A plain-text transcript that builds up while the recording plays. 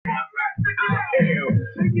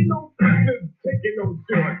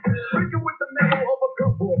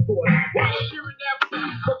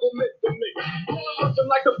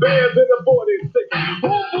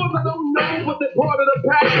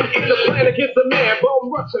the man,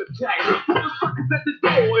 bum rush attack. For the suckers at the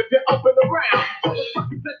door, if you're up and around. For the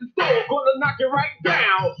suckers at the door, gonna knock it right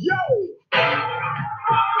down. Yo!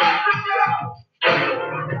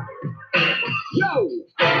 Yo!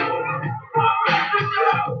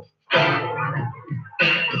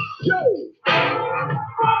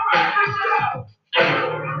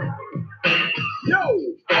 Yo!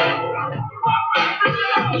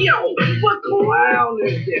 Yo, what clown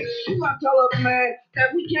is this? You gonna tell us, man,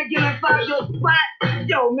 that we can't get inside your spot?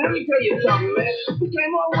 Yo, man, let me tell you something, man. We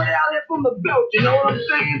came all the way out here from the belt, you know what I'm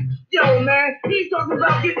saying? Yo, man, he's talking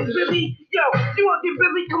about getting busy. Yo, you wanna get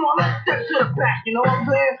busy? Come on, let's step to the back, you know what I'm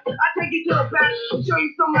saying? I take you to the back and show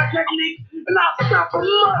you some of my techniques, and I'll stop a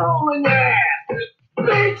mud hole in your ass.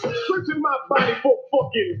 Bitch, searching my body for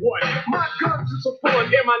fucking what? My guns is a fun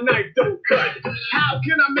and my knife don't cut. How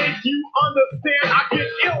can I make you understand? I get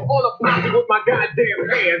ill on a posse with my goddamn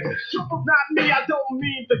hands. Trouble's not me, I don't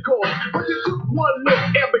mean to cause. But you took one look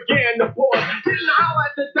and began to pause. Didn't holler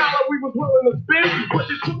at the dollar we was willing to spend, but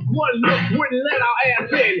you took one look, wouldn't let our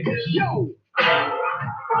ass in. Yo!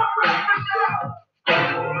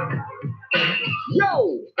 Yo!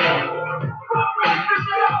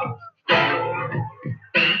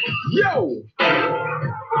 Yo!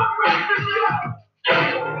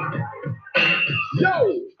 Yo!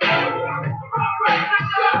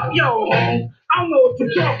 Yo, man, I don't know what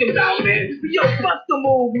you're talking about, man. Yo, bust the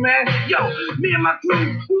move, man. Yo, me and my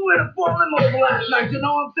crew, we went to fall in over last night, you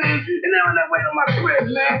know what I'm saying? And they're on their way to my crib,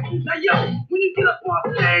 man. Now, yo, when you get up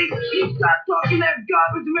on stage, you start talking that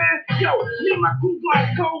garbage, man. Yo, me and my crew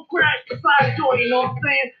like cold crack beside the door, you know what I'm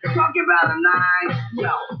saying? Talking about a 9,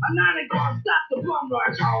 yo, a 9 ain't gonna stop the bum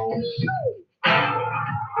rush, home.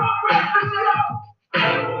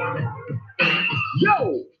 Yo!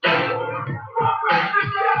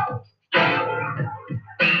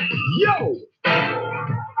 Yo!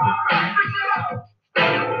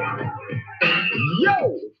 Yo!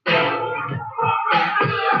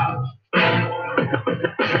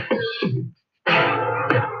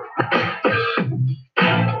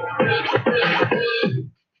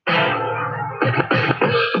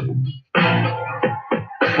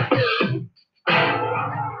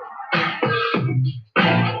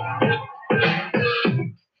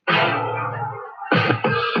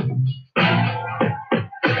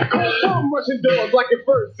 Rushing doors like it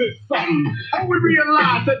first is something. And we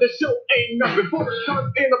realize that the show ain't nothing. For the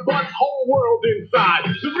guns in the butt, whole world inside.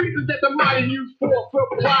 The reason that the mighty use force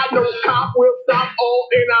supply, no cop will stop all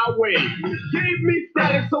in our way. Gave me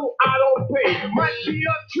status so I don't pay. Might be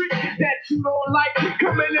a trick that you don't like.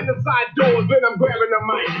 Coming in the side doors when I'm grabbing the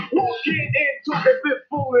mic. Walking in, talking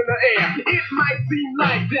fistful in the air. It might seem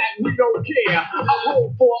like that we don't care. A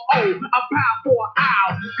hole for a O, a pow for an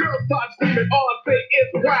owl. Girls start screaming, all I say is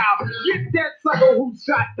wow. Get that sucker who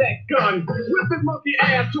shot that gun. Whip his monkey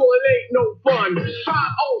ass till it ain't no fun.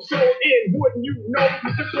 5-0 showed in, wouldn't you know?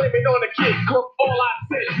 Just blame it on the kid, cause all I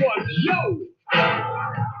said was, yo!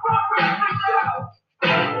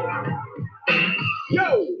 Yo!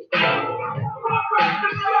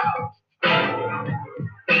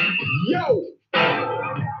 Yo!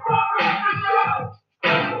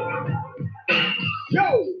 Yo!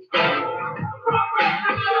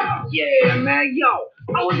 Yeah, man, yo,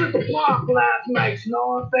 I was at the park last night, you know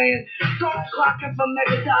what I'm saying? Cold clocking for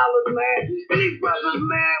mega dollars, man. And these brothers,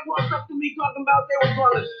 man, walked up to me talking about they were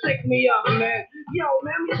gonna stick me up, man. Yo,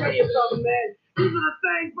 man, let me tell you something, man. These are the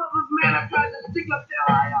same brothers, man, I tried to stick up their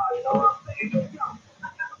IR, you know what I'm saying?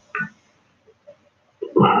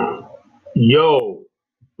 Yo,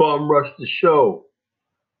 Bum Rush the Show.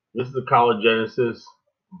 This is the College Genesis,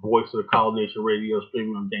 voice of the College Nation Radio,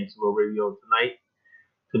 streaming on Gangsta Radio tonight.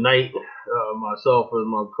 Tonight, myself and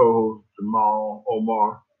my co-host Jamal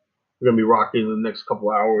Omar, we're going to be rocking the next couple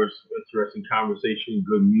hours. Interesting conversation,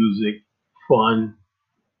 good music, fun,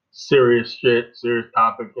 serious shit, serious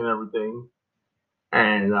topic and everything.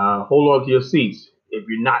 And hold on to your seats. If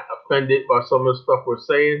you're not offended by some of the stuff we're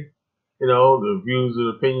saying, you know, the views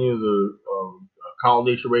and opinions of College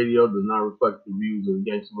Nation Radio does not reflect the views of the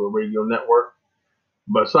Gangsta Radio Network.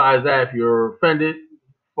 Besides that, if you're offended,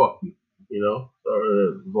 fuck you. You know,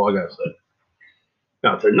 that's all I gotta say.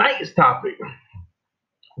 Now, tonight's topic,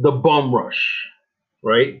 the bum rush,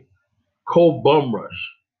 right? Cold bum rush.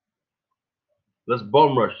 Let's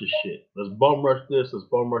bum rush this shit. Let's bum rush this, let's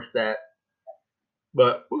bum rush that.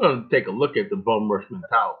 But we're gonna take a look at the bum rush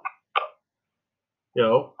mentality. You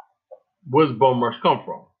know, where does bum rush come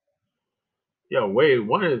from?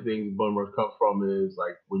 One of the things bum rush comes from is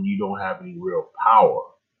like when you don't have any real power.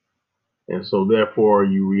 And so therefore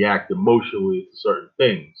you react emotionally to certain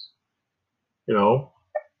things. You know,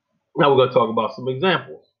 now we're going to talk about some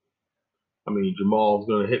examples. mean, Jamal's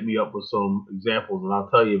gonna hit me up with some examples, and I'll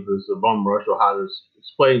tell you if it's a bum rush or how to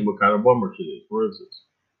explain what kind of bum rush it is. For instance,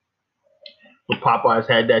 when Popeyes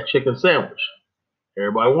had that chicken sandwich,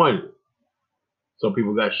 everybody wanted it. Some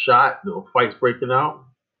people got shot. There were fights breaking out.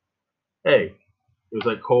 Hey, it was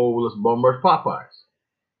like, Cole, let's bum rush Popeyes.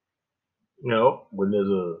 You know, when there's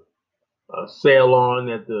a sale on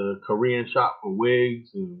at the Korean shop for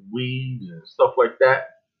wigs and weaves and stuff like that,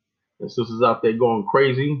 and sisters out there going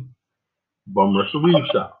crazy, bum rush the weave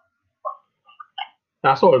shop.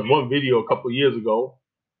 Now, I saw this one video a couple of years ago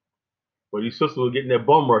where these sisters were getting their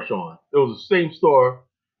bum rush on. It was the same store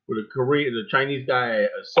where the Chinese guy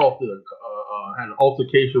assaulted, had an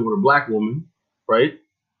altercation with a black woman, right?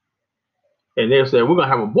 And they said, we're going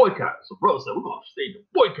to have a boycott. So brother said, we're going to stage a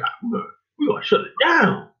boycott. We're going to shut it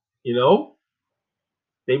down, you know?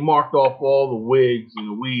 They marked off all the wigs and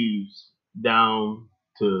the weaves down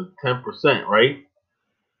to 10%, right?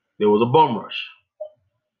 There was a bum rush.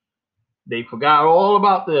 They forgot all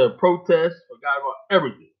about the protests, forgot about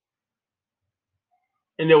everything.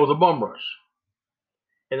 And there was a bum rush.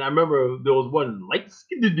 And I remember there was one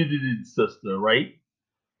light-skinned sister, right?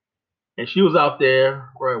 And she was out there,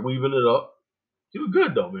 right, weaving it up. She was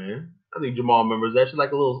good though, man. I think Jamal remembers that. She's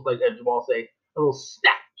like a little, like as Jamal say, a little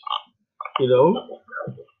snap, you know?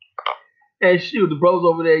 And the brothers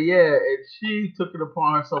over there, yeah, and she took it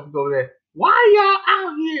upon herself to go over there. Why y'all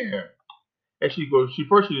out here? And she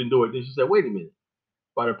didn't do it. Then she said, wait a minute.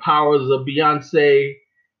 By the powers of Beyonce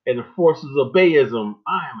and the forces of Bayism,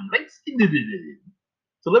 I am a light-skinned.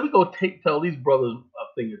 So let me go tell these brothers a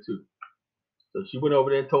thing or two. So she went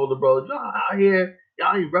over there and told the brothers, y'all out here,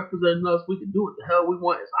 y'all ain't representing us. We can do what the hell we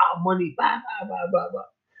want. It's our money. Blah, blah, blah, blah, blah.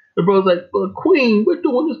 The brother's like, well, Queen, we're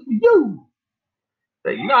doing this for you.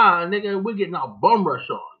 Like, nah, nigga, we're getting our bum rush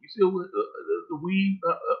on. You see the weave?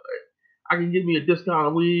 I can give me a discount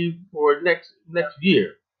on weave for next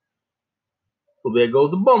year. So there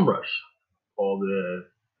goes the bum rush. All the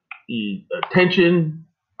attention,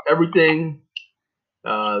 everything,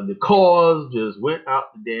 the cause just went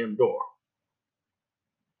out the damn door.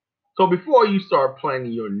 So before you start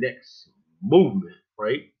planning your next movement,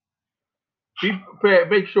 right? Be prepared.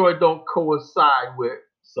 Make sure it don't coincide with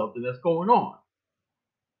something that's going on.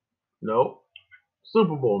 You know,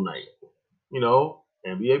 Super Bowl night. You know,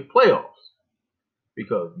 NBA playoffs,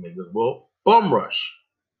 because niggas will bum rush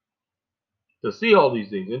to see all these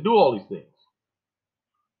things and do all these things.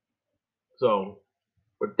 So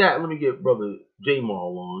with that, let me get brother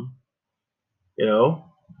J-Mal on. You know,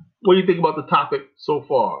 what do you think about the topic so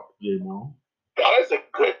far, J-Mal? That is a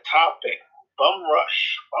good topic. Bum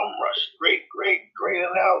rush. Great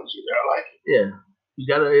analogy there. I like it.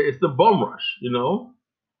 Yeah, it's the bum rush, you know.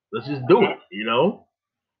 Let's just do it, you know.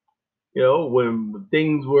 You know, when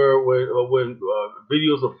things were, when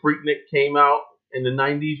videos of Freaknik came out in the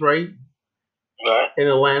 90s, right? Right. In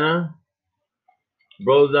Atlanta,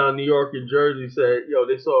 brothers down in New York and Jersey said, yo,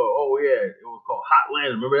 they saw, oh yeah, it was called Hot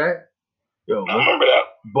Atlanta. Remember that? Yo, I remember that.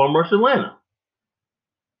 Bum Rush Atlanta.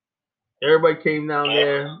 Everybody came down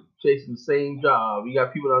there chasing the same job. You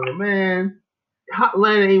got people down there, man, Hot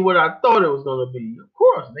Atlanta ain't what I thought it was going to be. Of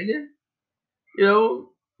course, nigga. You know,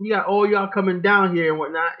 you got all y'all coming down here and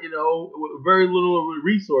whatnot, you know, with very little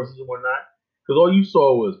resources and whatnot. Because all you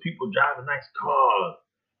saw was people driving nice cars,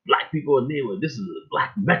 black people in the neighborhood. This is a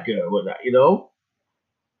black mecca or whatnot, you know?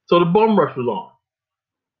 So the bum rush was on.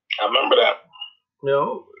 I remember that. You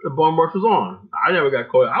know, the bum rush was on. I never got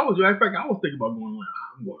caught. In fact, I was thinking about going to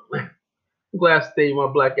Atlanta. I'm going to Atlanta. I'm glad I stayed my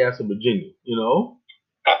black ass in Virginia, you know?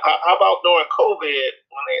 How about during COVID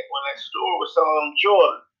when that store was selling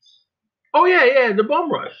Jordans? Oh, yeah, the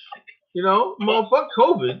bum rush. You know, motherfuck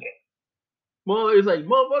COVID. It's like,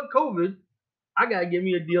 motherfuck COVID, I got to get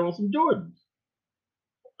me a deal on some Jordans.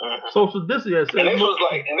 Social distancing. And this was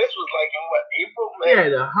like in what, April, May? Yeah,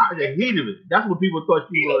 the heat of it. That's what people thought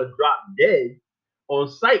you were gonna drop dead on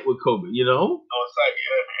site with COVID, you know? On site,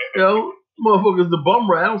 yeah. You know, motherfuckers, the bum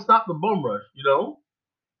rush. I don't stop the bum rush, you know?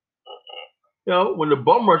 You know, when the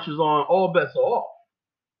bum rush is on, all bets are off.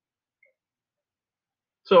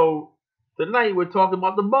 So tonight we're talking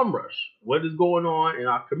about the bum rush. What is going on in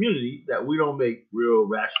our community that we don't make real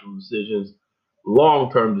rational decisions,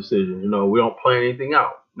 long-term decisions. You know, we don't plan anything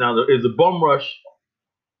out. Now, is the bum rush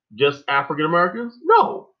just African Americans?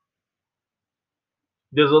 No.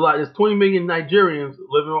 There's 20 million Nigerians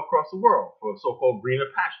living across the world for so-called greener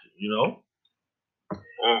pastures, you know?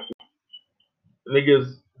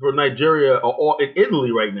 Niggas for Nigeria are all in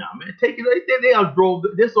Italy right now, man. They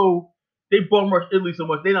bum rushed Italy so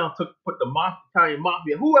much, they now put the Italian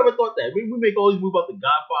mafia. Whoever thought that? We make all these movies about the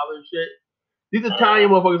Godfather and shit. These Italian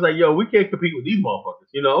motherfuckers like, yo, we can't compete with these motherfuckers,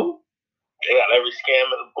 you know? They got every scam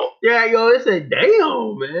in the book. Yeah, yo, they said,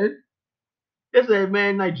 damn, man. They said,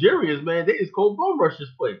 man, Nigerians, man, they just cold bum rush this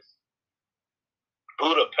place.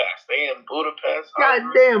 Budapest. They in Budapest. God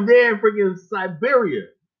damn, they're in freaking Siberia.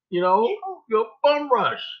 You know, bum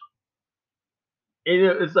rush. And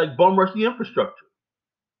it's like bum rush the infrastructure.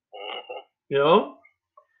 Mm-hmm. You know,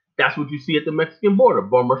 that's what you see at the Mexican border,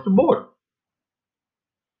 bum rush the border.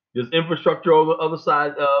 There's infrastructure on the other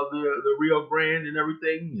side of the Rio Grande and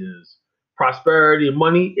everything. There's prosperity and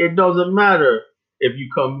money. It doesn't matter if you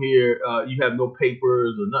come here, you have no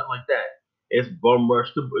papers or nothing like that. It's bum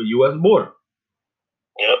rush the U.S. border.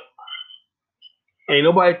 Yep. Ain't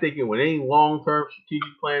nobody thinking with any long-term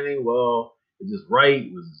strategic planning, well, is this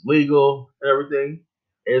right? Was this legal? And everything.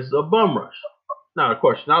 It's a bum rush. Now, the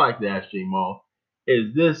question I like to ask Jamal,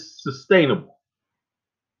 is this sustainable?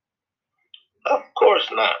 Of course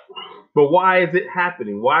not. But why is it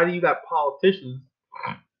happening? Why do you got politicians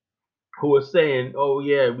who are saying, oh,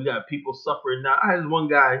 yeah, we got people suffering now? I had one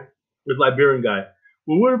guy, this Liberian guy.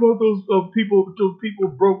 Well, what about those people? Those people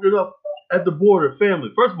broken up at the border, family.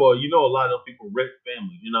 First of all, you know a lot of those people rent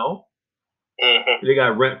families, you know? Mm-hmm. They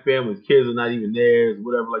got rent families. Kids are not even theirs,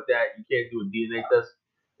 whatever like that. You can't do a DNA test.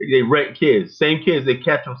 They rent kids. Same kids, they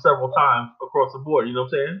catch them several times across the board. You know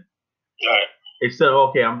what I'm saying? All right. They said,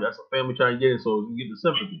 okay, that's a family trying to get in, so you get the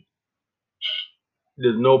sympathy.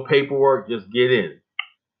 There's no paperwork, just get in.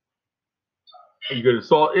 And you could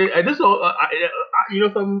assault. And this, you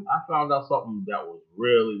know something? I found out something that was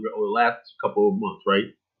really, over the last couple of months, right?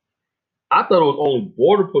 I thought it was only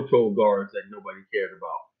Border Patrol guards that nobody cared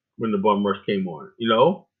about when the bum rush came on, you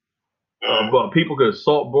know? But people could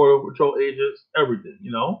assault Border Patrol agents, everything,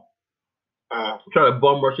 you know? Try to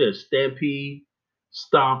bum rush it, stampede,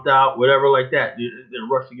 stomped out, whatever like that, then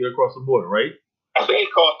rush to get across the border, right? I think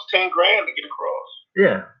it cost $10,000 to get across.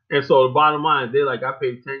 Yeah. And so the bottom line, they're like, I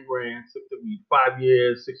paid $10,000, it took me 5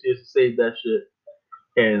 years, 6 years to save that shit.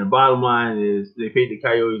 And the bottom line is they paid the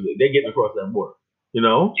coyotes, they getting across that border, you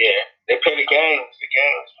know? Yeah. They pay the gangs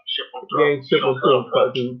ship them through. Ship them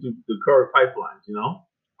through the current pipelines, you know?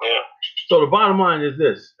 Yeah. So the bottom line is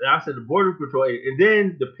this. And I said the Border Patrol, and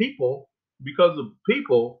then the people, because of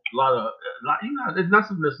people, it's not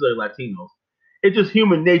necessarily Latinos. It's just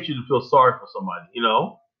human nature to feel sorry for somebody, you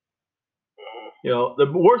know? You know,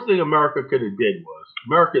 the worst thing America could have did was,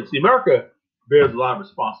 America bears a lot of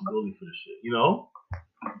responsibility for this shit, you know?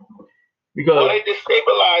 Because they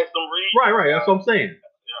destabilized them. Right, that's what I'm saying.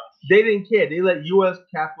 Yeah. They didn't care. They let U.S.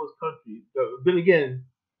 capitalist countries. Then again,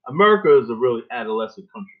 America is a really adolescent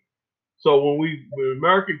country. So when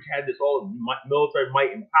Americans had this all military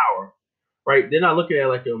might and power, right? They're not looking at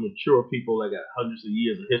like a mature people that got hundreds of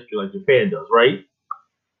years of history like Japan does, right?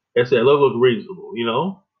 They say, look reasonable, you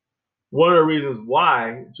know? One of the reasons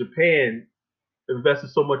why Japan invested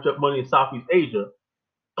so much money in Southeast Asia,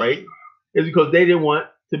 right, is because they didn't want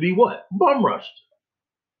to be what? Bum rushed.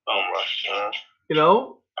 You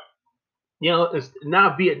know?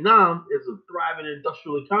 Now Vietnam is a thriving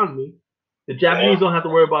industrial economy. The Japanese don't have to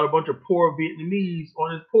worry about a bunch of poor Vietnamese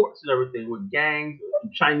on his ports and everything with gangs,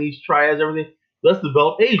 Chinese triads, everything. Let's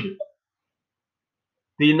develop Asia.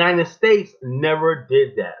 The United States never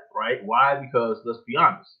did that, right? Why? Because let's be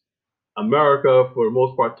honest, America, for the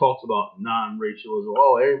most part, talks about non-racialism.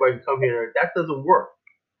 Oh, everybody can come here. That doesn't work.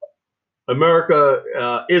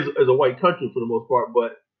 America is a white country for the most part,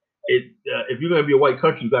 but if you're going to be a white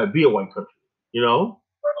country, you got to be a white country, you know?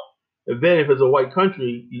 And then if it's a white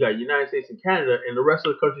country, you got United States and Canada, and the rest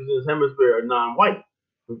of the countries in this hemisphere are non-white,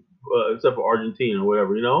 except for Argentina or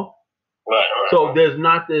whatever, you know? Right. So there's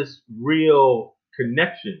not this real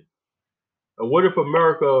connection. And what if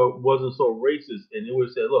America wasn't so racist and it would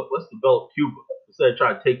have said, look, let's develop Cuba instead of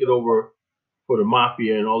trying to take it over for the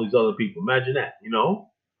mafia and all these other people? Imagine that, you know?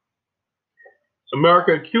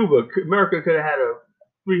 America and Cuba, America could have had a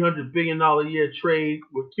 $300 billion a year trade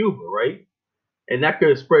with Cuba, right? And that could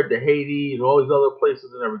have spread to Haiti and all these other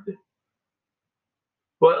places and everything.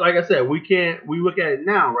 But like I said, we look at it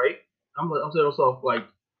now, right? I'm saying to myself, like,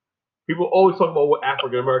 people always talk about what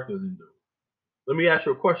African Americans do. Let me ask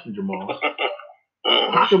you a question, Jamal.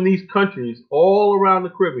 How come these countries all around the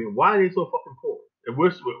Caribbean, why are they so fucking poor? And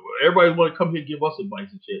everybody want to come here and give us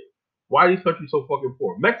advice and shit. Why are these countries so fucking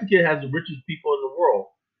poor? Mexico has the richest people in the world,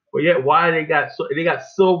 but yet why they got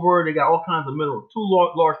silver, they got all kinds of minerals, two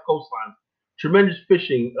large coastlines, tremendous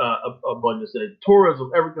fishing abundance, and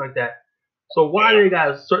tourism, everything like that. So why they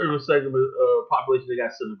got a certain segment of population they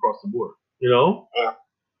got sitting across the border? You know,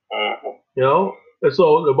 you know. And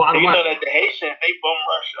so the bottom line, that the Haitians they bum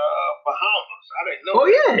rush Bahamas. I didn't know. Oh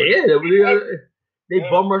yeah. They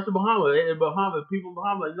bum rush the Bahamas. People in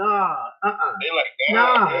Bahamas, like, nah, They like that.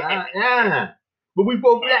 nah, yeah. But we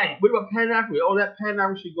both black. What about Pan African? Oh, that Pan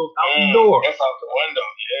African shit goes out the door. That's out the window.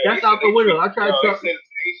 Yeah, that's out the window. I tried to tell. They said it's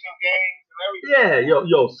Asian gangs and everything. Yeah,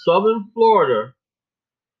 yo, Southern Florida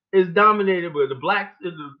is dominated by the black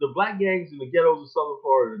gangs in the ghettos of Southern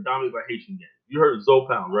Florida are dominated by Haitian gangs. You heard of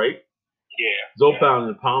Zopound, right? Yeah. Zopound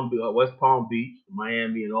in West Palm Beach,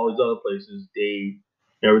 Miami, and all these other places, Dade,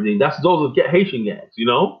 everything. Those are Haitian gangs, you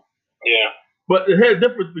know? Yeah. But the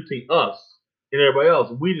difference between us and everybody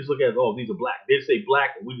else, we just look at, oh, these are black. They say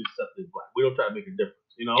black, and we just accept it black. We don't try to make a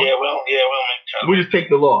difference, you know? Yeah, we just take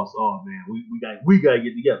the loss. Oh man, we gotta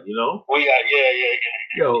get together, you know? Yo,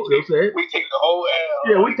 you know what I'm saying? We take the whole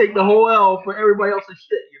L. Yeah, we take the whole L for everybody else's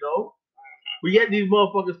shit, you know? We get these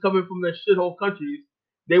motherfuckers coming from their shithole countries.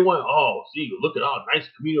 They want, oh, see, look at our nice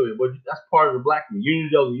community, but that's part of the black community.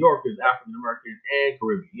 Unionville, New York is African American and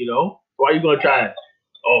Caribbean, you know? So why are you gonna try?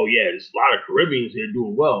 Oh yeah, there's a lot of Caribbeans here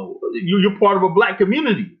doing well. You're part of a black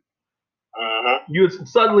community. You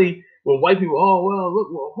suddenly, when white people, oh well, look,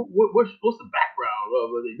 what's the background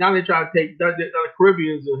of it? Now they try to take the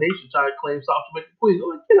Caribbeans and Haitians try to claim South Jamaican Queens.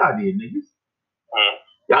 Oh, get out of here, niggas.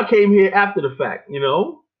 Y'all came here after the fact, you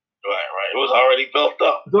know. Right. It was already built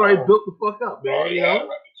up. It's already built the fuck up, man. You know?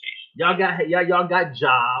 Reputation. Y'all got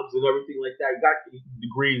jobs and everything like that. Got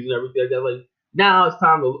degrees and everything like that. Like now it's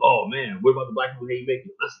time to. Oh man, what about the black people hate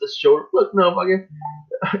making? Let's show it. Look, no, fucking.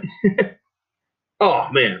 Oh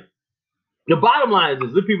man. The bottom line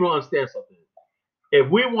is that people don't understand something. If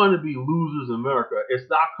we want to be losers in America, it's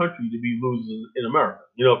our country to be losers in America.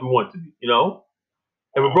 You know, if we want to be, you know.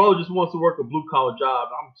 If a brother just wants to work a blue collar job,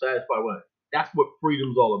 I'm satisfied with it. That's what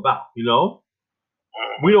freedom's all about, you know?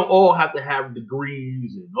 We don't all have to have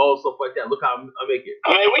degrees and all stuff like that. Look how I make it.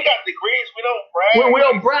 I mean, we got degrees. We don't brag. We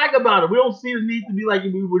don't brag about it. We don't see the need to be like,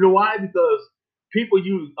 you know why? Because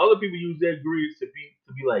other people use their degrees to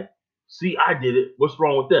be like, see, I did it. What's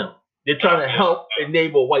wrong with them? They're trying to help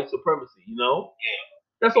enable white supremacy, you know?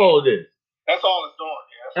 Yeah. That's all it is. That's all it's doing.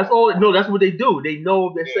 That's all. No, that's what they do. They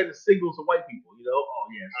know they're sending signals to white people. You know, oh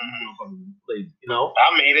yeah, fucking lazy. You know,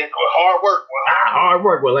 I made it with hard work. Hard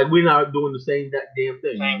work. Well, like we're not doing the same damn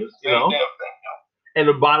thing. You know. And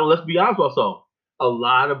the bottom. Let's be honest with ourselves. A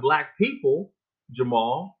lot of black people,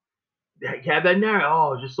 Jamal, they have that narrative.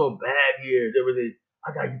 Oh, it's just so bad here. Everything.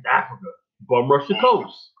 I gotta get to Africa. Bum rush the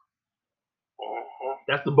coast.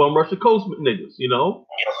 That's the bum rush the coast niggas. You know.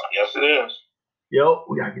 Yes, it is. Yo,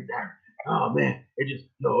 we gotta get there. Oh man, it just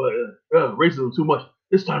racism too much.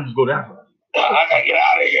 It's time to just go to Africa. I gotta get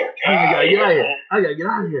out of here. I gotta get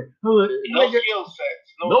out of here. No skill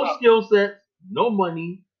sets. No skill sets. No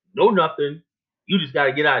money. No nothing. You just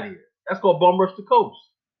gotta get out of here. That's called bum rush the coast.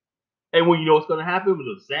 And when you know what's gonna happen, when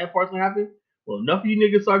the sad part's gonna happen, well, enough of you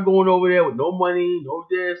niggas start going over there with no money, no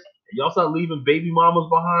this, and y'all start leaving baby mamas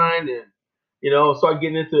behind, and you know, start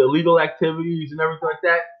getting into illegal activities and everything like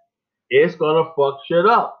that. It's gonna fuck shit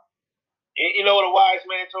up. You know what a wise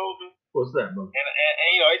man told me? What's that, bro? And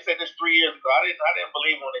you know, they said this 3 years ago. I didn't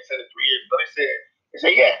believe when they said it 3 years ago. They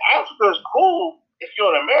said, yeah, Africa is cool if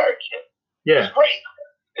you're an American. Yeah, it's great.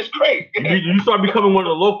 It's great. You start becoming one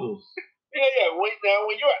of the locals. Yeah.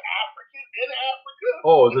 When you're African in Africa,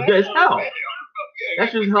 oh, it's hell.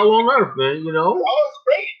 That's just hell on earth, man. You know. Oh, it's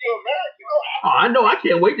great. You're American. Oh, I know. I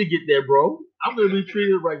can't wait to get there, bro. I'm gonna be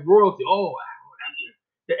treated like royalty. Oh.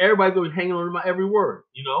 Everybody's gonna be hanging on to my every word,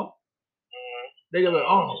 you know? They're gonna be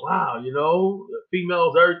like, oh wow, you know,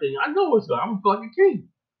 females, everything. I know it's good. I'm a fucking king.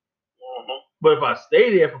 But if I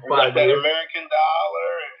stay there for 5 years, years, American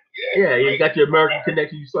dollar, yeah, you got your American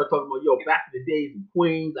connection. You start talking about, yo, back in the days in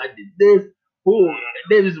Queens, I did this. Yo,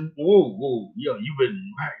 you've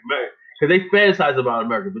been married. Because they fantasize about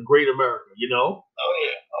America, the great America, you know? Oh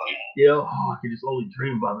yeah. You know, I can just only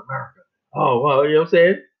dream about America. Oh wow, you know what I'm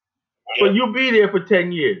saying? But you'll be there for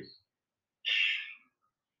 10 years.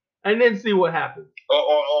 And then see what happens.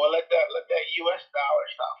 Or let that US dollar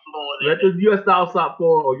stop flowing. Let the US dollar stop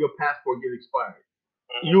flowing or your passport get expired.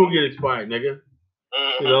 You will get expired, nigga.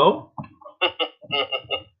 You know?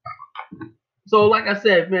 So like I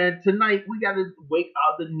said, man, tonight we gotta wake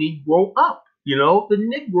out the Negro up. You know? The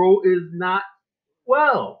Negro is not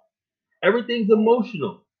well. Everything's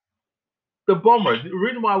emotional. The bum rush. The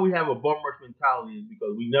reason why we have a bum rush mentality is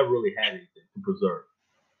because we never really had anything to preserve.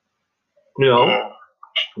 You know,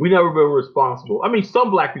 we never been responsible. I mean, some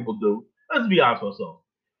black people do. Let's be honest with ourselves.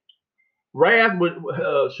 Right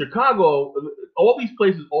after Chicago, all these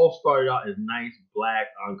places all started out as nice black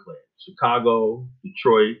enclaves. Chicago,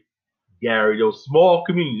 Detroit, Gary, those small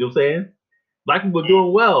communities. You know what I'm saying? Black people are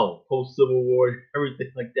doing well post Civil War,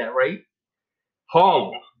 everything like that, right?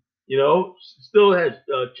 Harlem. You know, still has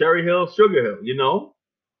Cherry Hill, Sugar Hill. You know,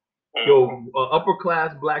 upper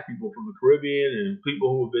class black people from the Caribbean and people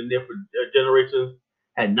who have been there for generations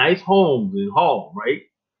had nice homes in Harlem, right?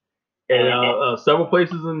 And several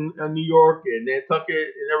places in New York and Nantucket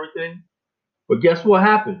and everything. But guess what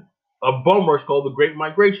happened? A bum rush called the Great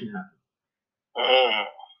Migration happened.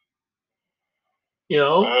 You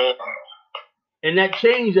know? And that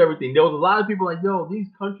changed everything. There was a lot of people like, yo, these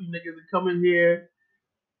country niggas are coming here,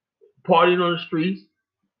 partying on the streets.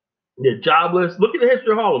 They're jobless. Look at the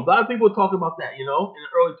history of Harlem. A lot of people talk about that, you know, in the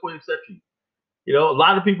early 20th century. You know, a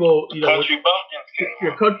lot of people, you know, country bumpkins.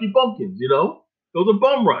 Your country bumpkins, you know, it was a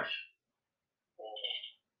bum rush.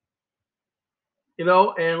 You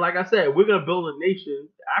know, and like I said, we're gonna build a nation,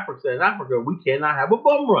 Africa. In Africa, we cannot have a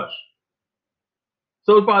bum rush.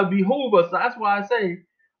 So it probably behoove us. That's why I say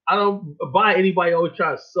I don't buy anybody always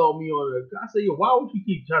trying to sell me on it. I say, yo, why would you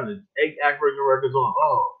keep trying to egg African Americans on?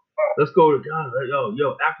 Oh, let's go to Ghana.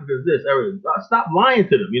 Yo, Africa's this, everything. Stop lying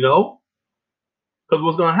to them, you know? Because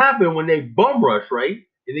what's gonna happen when they bum rush, right?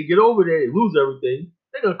 And they get over there, they lose everything,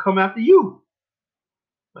 they're gonna come after you.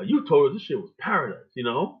 Like, you told us this shit was paradise, you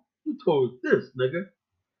know? You told us this, nigga.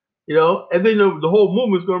 You know, and then the whole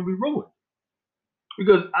movement's gonna be ruined.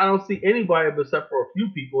 Because I don't see anybody except for a few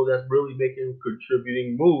people that's really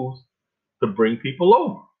contributing moves to bring people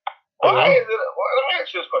over. Why is it? Let me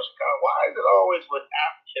ask you this question, Kyle. Why is it always with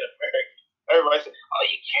African Americans? Everybody says, "Oh,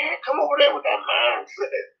 you can't come over there with that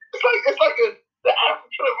mindset." It's like the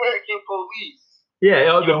African American police.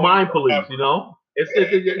 Yeah, the mind police. You know,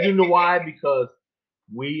 you know why? Because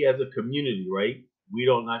we as a community, right? We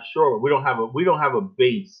don't not sure. We don't have a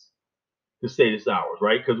base to say this ours,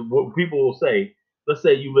 right? Because what people will say. Let's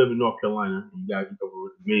say you live in North Carolina and you guys come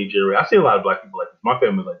from many generations. I see a lot of black people like this. My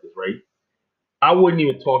family's like this, right? I wouldn't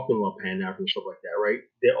even talk to them about Pan African stuff like that, right?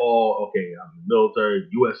 They're all okay. I'm in the military,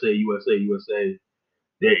 USA.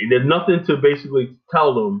 There's nothing to basically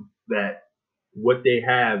tell them that what they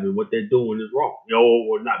have and what they're doing is wrong, you know,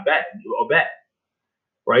 or not bad, or bad,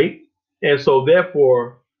 right? And so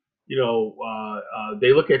therefore, you know,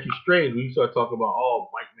 they look at you strange when you start talking about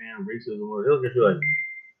white man racism, or they look at you like,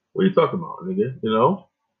 what are you talking about, nigga? You know,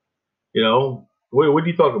 what are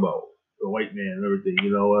you talking about? The white man and everything,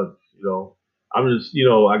 you know. I'm just, you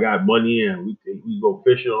know, I got money and we go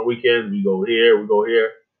fishing on weekends. We go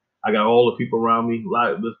here. I got all the people around me.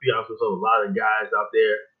 Let's be honest with ourselves, a lot of guys out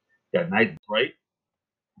there got nice, right?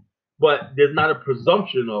 But there's not a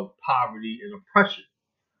presumption of poverty and oppression.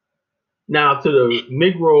 Now, to the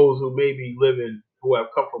Negroes who who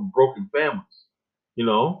have come from broken families, you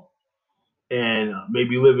know, and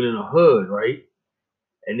maybe living in a hood, right?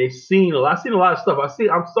 And I've seen a lot of stuff.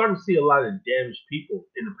 I'm starting to see a lot of damaged people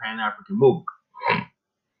in the Pan African movement.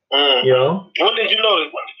 You know? When did you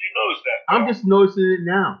notice that? I'm just noticing it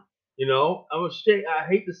now. You know, I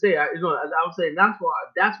hate to say, I'm saying that's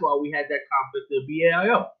why we had that conflict in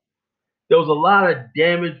BAIO. There was a lot of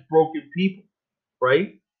damaged, broken people,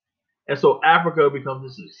 right? And so Africa becomes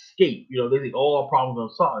this escape. You know, they think all our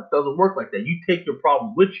problems are solved. It doesn't work like that. You take your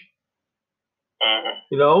problem with you.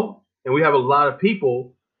 You know, and we have a lot of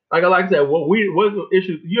people. Like I said, what's the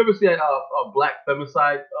issue? You ever see that Black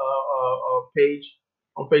Femicide page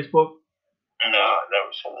on Facebook? No, I've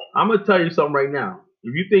never seen it. I'm gonna tell you something right now.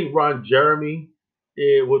 If you think Ron Jeremy,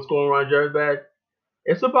 what's going on Ron Jeremy bad,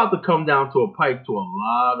 it's about to come down to a pike to a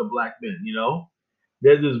lot of black men. You know,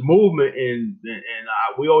 there's this movement, and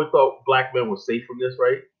we always thought black men were safe from this,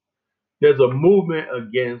 right? There's a movement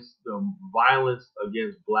against the violence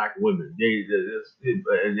against black women. The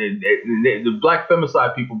Black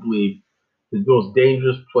Femicide people believe the most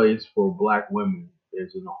dangerous place for black women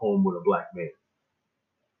is in a home with a black man.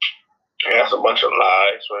 Yeah, that's a bunch of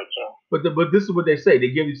lies right there. But this is what they say.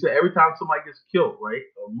 They give you every time somebody gets killed, right,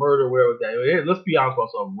 or murder, wherever that. Let's be honest with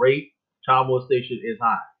ourselves. Rape, child molestation is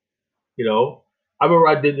high. You know, I remember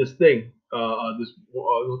I did this thing. It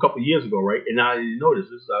was a couple of years ago, right? And I didn't notice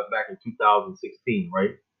this is back in 2016,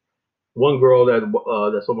 right? One girl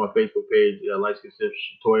that's on my Facebook page, light skin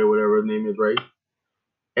Toya, whatever her name is, right?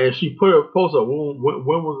 And she put a post up. When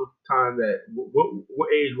was the time that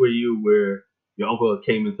what age were you where your uncle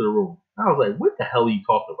came into the room? I was like, what the hell are you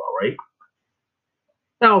talking about, right?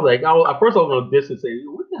 And I was like, at first I was gonna diss and say,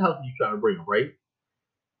 what the hell are you trying to bring up, right?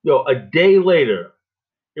 Yo, a day later,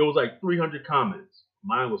 it was like 300 comments.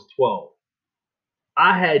 Mine was 12.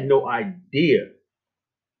 I had no idea.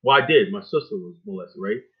 Well, I did. My sister was molested,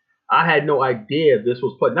 right? I had no idea this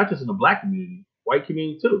was put, not just in the black community, white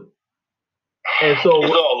community too. And so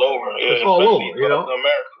it's all over. It's all over, you know.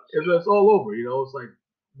 It's all over, you know. It's like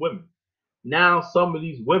women. Now some of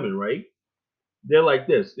these women, right? they're like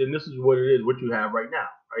this, and this is what it is, what you have right now,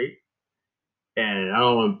 right? And I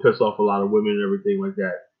don't want to piss off a lot of women and everything like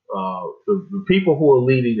that. The people who are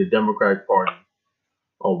leading the Democratic Party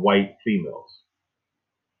are white females.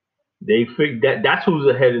 They think that's who's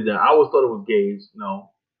ahead of them. I always thought it was gays.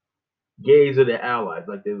 No, gays are their allies,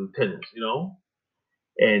 like their lieutenants,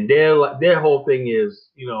 And their whole thing is,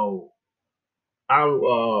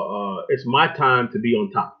 it's my time to be on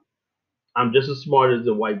top. I'm just as smart as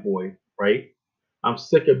a white boy, right? I'm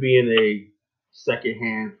sick of being a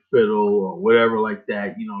secondhand fiddle or whatever like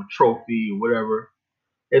that, trophy or whatever.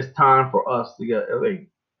 It's time for us to get. Like,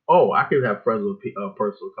 oh, I could have friends with a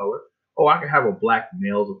person of color. Oh, I could have a black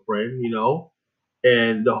male as a friend,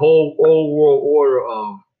 And the whole old world order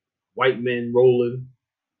of white men rolling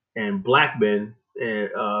and black men and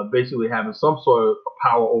basically having some sort of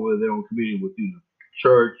power over their own community with either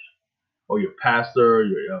church or your pastor,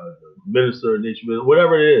 your minister,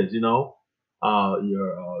 whatever it is, your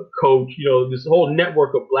coach, this whole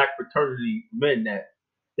network of black fraternity men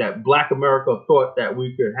that Black America thought that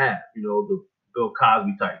we could have, the Bill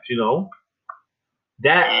Cosby types,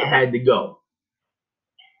 that had to go,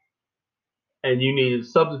 and you need to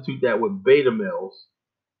substitute that with beta males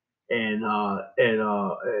and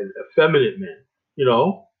effeminate men,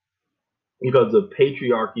 because the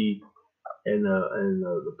patriarchy and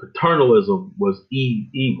the paternalism was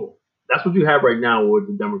evil. That's what you have right now with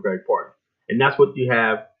the Democratic Party, and that's what you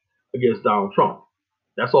have against Donald Trump.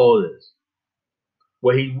 That's all it is.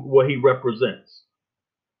 What he represents.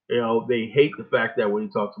 They hate the fact that when he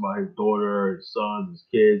talks about his daughter, his sons, his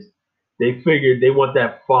kids, they figured they want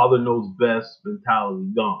that father knows best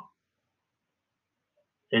mentality gone,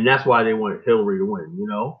 and that's why they wanted Hillary to win.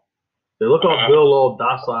 They look up Bill all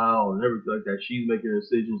docile and everything like that. She's making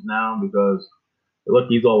decisions now because look,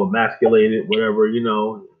 he's all emasculated, whatever,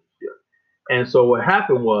 And so what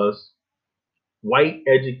happened was white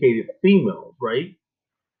educated females, right,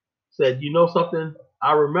 said, you know something?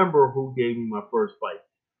 I remember who gave me my first fight.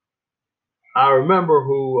 I remember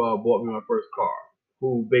who bought me my first car,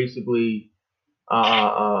 who basically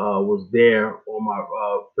was there on my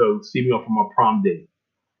to see me off for my prom date.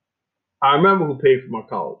 I remember who paid for my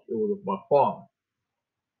college. It was my father.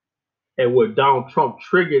 And what Donald Trump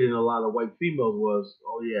triggered in a lot of white females was,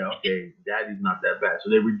 oh yeah, okay, daddy's not that bad. So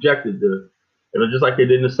they rejected just like they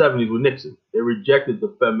did in the 70s with Nixon. They rejected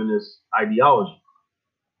the feminist ideology.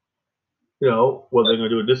 What they're going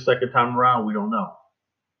to do this second time around, we don't know.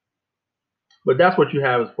 But that's what you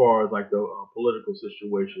have as far as like the political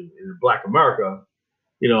situation in Black America.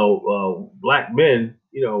 Black men,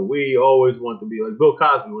 we always want to be like Bill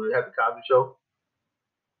Cosby when they had the Cosby Show.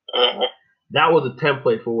 That was a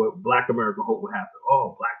template for what Black America hoped would happen.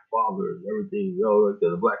 Oh, black fathers, everything, like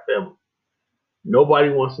the black family. Nobody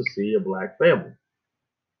wants to see a black family.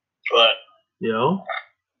 Right.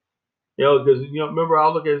 Because remember I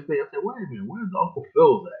look at this thing, I said, wait a minute, where's Uncle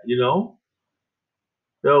Phil's at?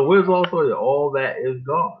 Where's also all that is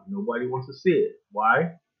gone. Nobody wants to see it.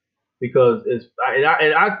 Why? Because it's when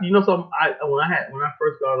I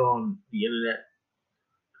first got on the internet,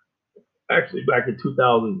 actually back in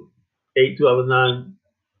 2008, 2009,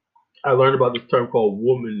 I learned about this term called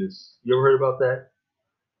womanness. You ever heard about that?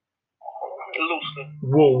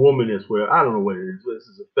 Womanness, where I don't know what it is. This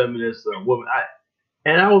is a feminist woman.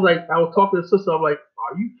 I was talking to sister. I'm like,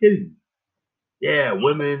 are you kidding me? Yeah,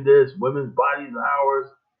 women this, women's bodies are ours.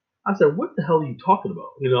 I said, what the hell are you talking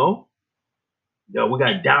about? We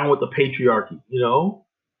got down with the patriarchy,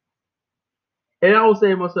 And I was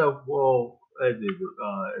saying to myself, well, is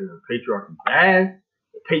the patriarchy bad?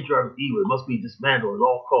 The patriarchy is evil. It must be dismantled at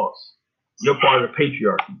all costs. You're part of the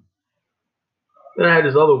patriarchy. Then I had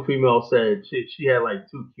this other female said she had like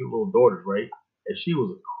two cute little daughters, right? And she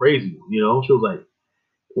was a crazy one, She was like,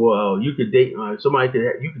 well, you could date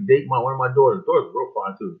you could date one of my daughters. Daughters are real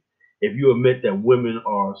fine too. If you admit that women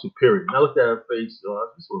are superior. And I looked at her face.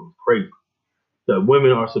 This was crazy. That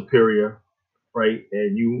women are superior, right?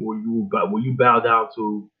 And will you bow down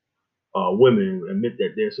to women and admit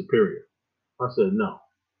that they're superior? I said no.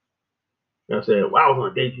 And I said, well, I was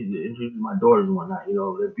gonna date you to introduce my daughters and whatnot.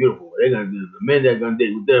 They're beautiful. They're gonna the men that are gonna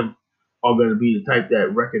date with them are gonna be the type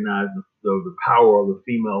that recognize the power of the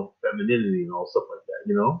female femininity and all stuff like that.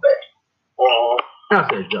 I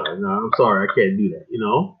said, John, no, I'm sorry, I can't do that.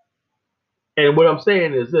 And what I'm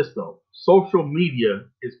saying is this though: social media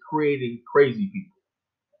is creating crazy people.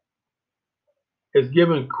 It's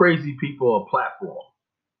giving crazy people a platform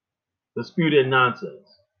to spew their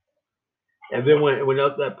nonsense. And then when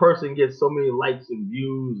that person gets so many likes and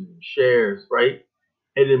views and shares, right,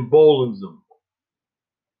 it emboldens them.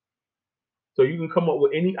 So you can come up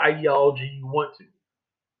with any ideology you want to.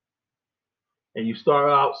 And you start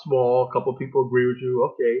out small, a couple of people agree with you,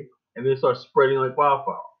 okay, and then it starts spreading like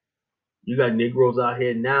wildfire. You got Negroes out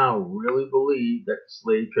here now really believe that the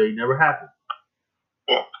slave trade never happened.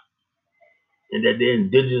 And that they're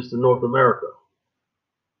indigenous to North America.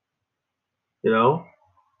 You know?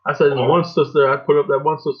 I said, one sister, I put up that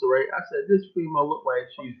one sister, right? I said, this female look like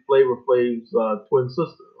she's Flavor Flav's twin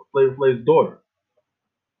sister, Flavor Flav's daughter.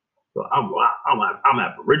 So I'm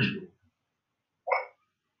Aboriginal.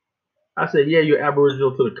 I said, yeah, you're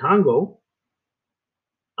Aboriginal to the Congo.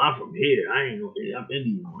 I'm from here. I'm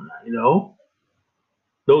Indian, you know?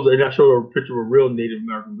 And I showed her a picture of a real Native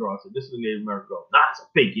American girl. I said, this is a Native American girl. Nah, it's a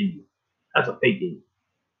fake Indian. That's a fake Indian.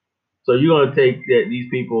 So you're going to take these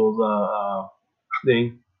people's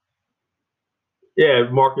thing. Yeah,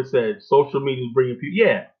 Marcus said social media is bringing people.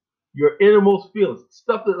 Yeah, your innermost feelings,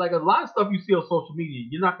 stuff that like a lot of stuff you see on social media,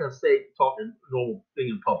 you're not gonna say talking normal thing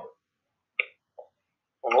in public.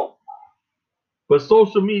 But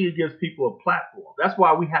social media gives people a platform. That's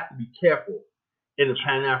why we have to be careful in the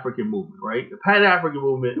Pan-African movement, right? The Pan-African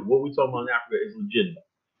movement, what we talk about in Africa, is legitimate,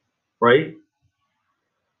 right?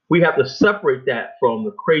 We have to separate that from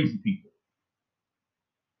the crazy people.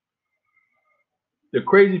 The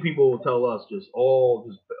crazy people will tell us all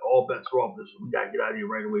bets are off. We gotta get out of here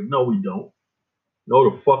right away. No, we don't. No,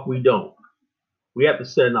 the fuck we don't. We have to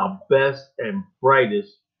send our best and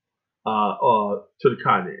brightest to the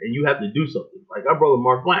continent, and you have to do something. Like our brother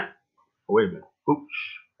Mark Blank. Oh, wait a minute. Oops.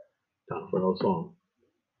 Time for another song.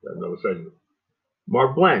 Got another segment.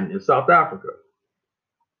 Mark Blank in South Africa.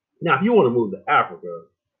 Now, if you want to move to Africa,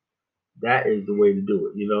 that is the way to do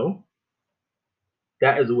it. You know,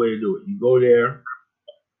 that is the way to do it. You go there.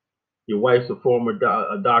 Your wife's a former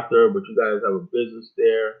doctor, but you guys have a business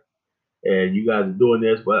there, and you guys are doing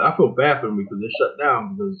this. But I feel bad for them because they're shut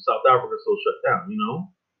down because South Africa's still shut down. You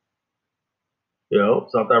know,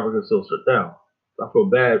 South Africa's still shut down. I feel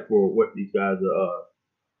bad for what these guys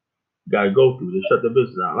got to go through. They shut their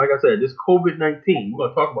business down. Like I said, this COVID-19. We're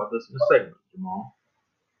gonna talk about this in a segment, Jamal.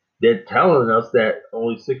 They're telling us that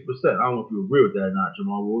only 6%. I don't know if you agree with that or not,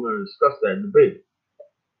 Jamal. But we're gonna discuss that in debate.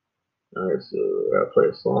 All right, so I gotta play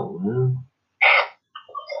a song, man.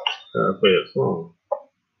 Gotta play a song.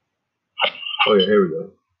 Oh yeah, here we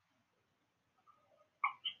go.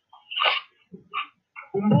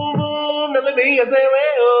 Boom boom boom, now let me hear say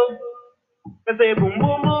well. I say boom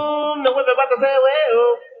boom boom, now what about to say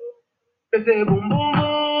well? I say boom boom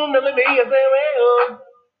boom, now let me hear say well.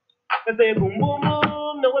 I say boom boom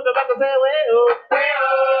boom, now what about to say well?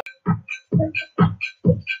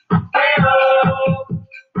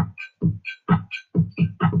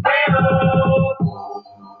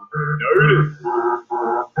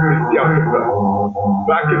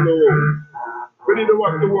 Back in the room. Ready to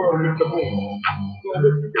rock the world with the boom. So I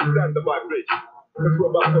hope you can stand the vibration. Because we're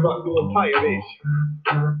about to rock the entire nation.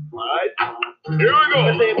 Alright? Here we go.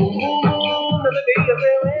 I say boom boom boom, now let me hear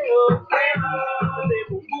say well. I say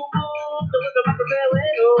boom boom boom, now what about to say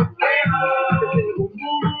well? I say boom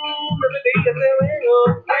boom boom, now let me hear say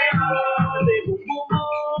well. I say boom boom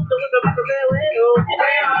boom, now what about to say well?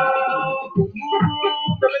 Boom boom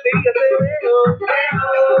boom, now let me hear say well.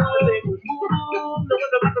 I say boom boom boom, now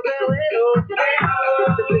what about to say well?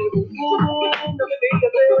 I say boom boom boom, now let me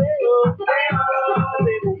hear say well. I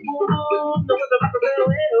say boom boom boom, now what about to say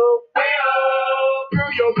well?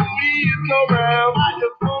 Girl, your booty is so round. I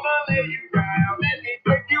just wanna lay you down. Let me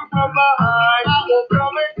take you from behind. I won't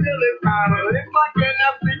come until it's time. But if I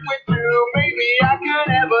cannot sleep with you, maybe I could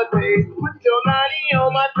have a date. Put your body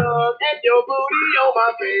on my tongue and your booty on my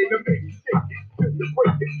face. The make you shake it, feel the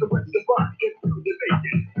break it, the rest your body into the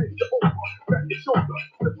naked. Bend you over, grab your shoulder,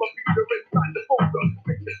 slip my finger inside the folder.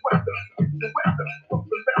 Make it weather,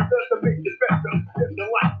 something better to make it better. In the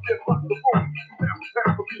light, give up the room. Now it's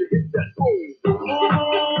time for me to hit that boom. Boom boom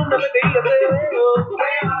boom, now let me hear say well.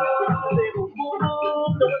 I say boom boom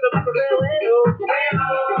boom, now what about to say well? I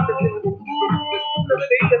say boom boom boom, now let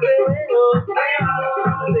me hear say well.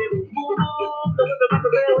 I say boom boom boom, now what about to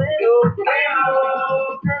say well?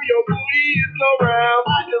 Girl, your booty is so round.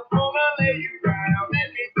 I just wanna lay you down. Let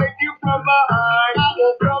me take you from behind. I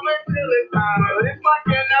won't come until it's time. But if I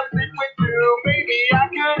cannot sleep with you, maybe I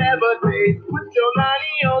could have a date. Put your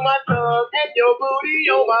body on my tongue and your booty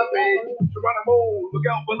on my face. Geronimo, look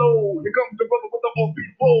out below. Here comes the brother with the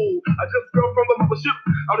off-beat flow. I just come from another ship.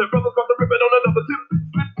 Out there, brothers about to rip it on another tip.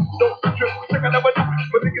 Split, don't trip, check out how I do.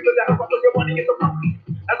 My niggas in the house, I throw your body in the room.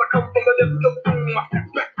 As I come from the depths of the boom, I step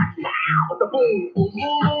back with the boom. Boom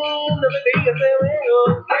boom boom, now let me hear say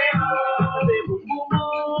well. I say boom boom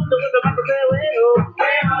boom, now what about to say well?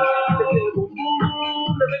 I say boom boom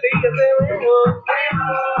boom, now let me hear say well. I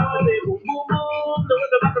say boom boom boom, now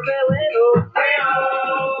what about to say well?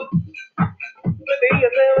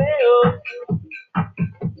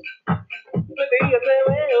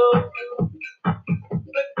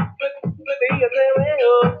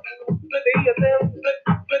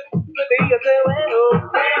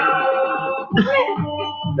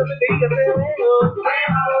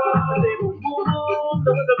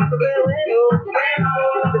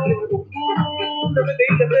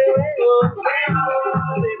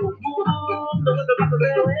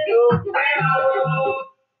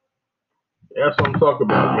 That's what I'm talking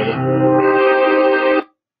about, man.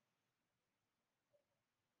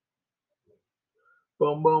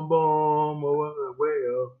 Boom, boom, boom. Well.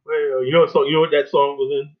 You know what song? You know what that song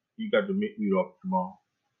was in? You got to meet me off tomorrow.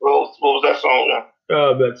 What was that song?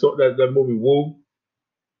 That movie Woo.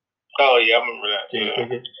 Oh yeah, I remember that.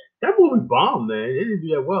 Yeah. That movie bombed, man. It didn't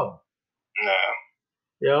do that well. Nah.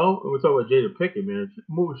 You know, we're talking about Jada Pinkett, man.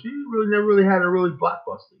 She really never really had a really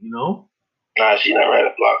blockbuster, you know? Nah, she never had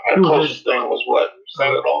a block. The closest thing was what?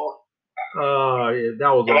 Salvador? Yeah,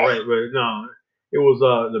 that was alright, but no. It was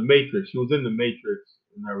The Matrix. She was in The Matrix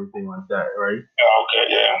and everything like that, right? Oh, okay,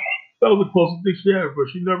 yeah. That was the closest thing she had, but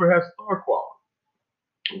she never had star quality.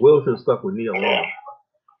 Will should have stuck with Nia Long. Yeah.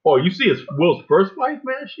 Oh, you see Will's first wife,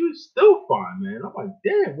 man? She was still fine, man. I'm like,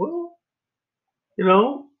 damn, Will. You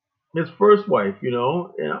know? His first wife, you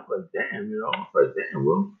know? And I'm like, damn, you know? I'm like, damn,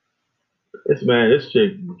 Will. This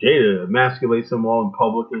chick, Jada, emasculates him all in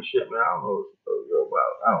public and shit, man. I don't know what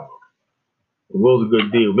I don't know. Will's a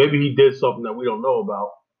good deal. Maybe he did something that we don't know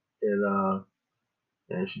about,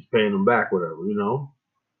 and she's paying him back, whatever, you know?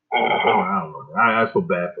 I don't know. I feel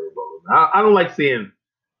bad for her, brother. I don't like seeing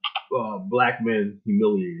black men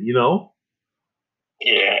humiliated, you know?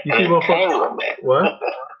 Yeah, you see entanglement. What?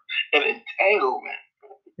 An entanglement.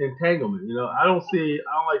 Entanglement, you know? I don't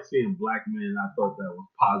like seeing black men. I thought that was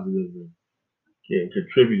positive and can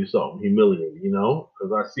contribute to something humiliating, you know?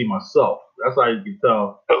 Because I see myself. That's how you can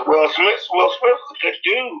tell. Will Smith's a good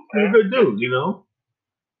dude. He's a good dude, you know?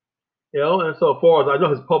 You know, and so far as I know,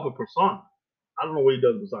 his public persona. I don't know what he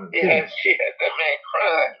does besides yeah, shit, that man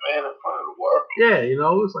cried, man, in front of the world. Yeah, you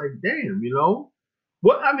know, it's like, damn, you know?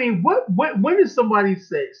 When did somebody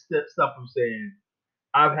stop from saying,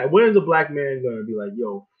 when is a black man going to be like,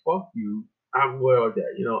 yo, fuck you, I'm well with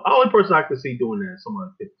that, you know? The only person I can see doing that is someone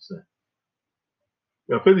like 50 Cent.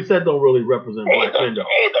 You know, 50 Cent don't really represent black men, though.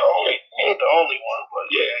 He ain't the only one, but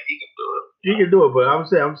yeah, he can do it. He can do it, but I'm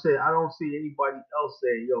saying, I don't see anybody else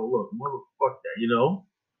saying, yo, look, motherfuck that, you know?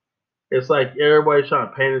 It's like everybody's trying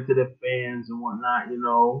to pander to their fans and whatnot, you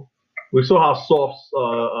know? We saw how soft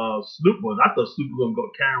Snoop was. I thought Snoop was going to go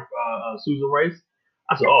carry Susan Rice.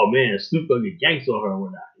 I said, oh, man, Snoop going to get gangster on her and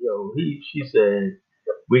whatnot. Yo, she said,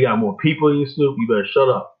 we got more people than you, Snoop. You better shut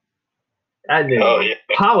up. That nigga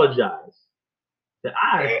apologized.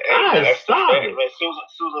 I started.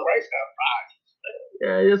 Susan Rice got bodies.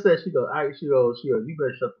 Yeah, just said she goes, you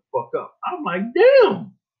better shut the fuck up. I'm like,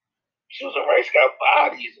 damn. Susan Rice got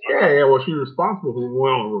bodies, man. Yeah, well, she's responsible for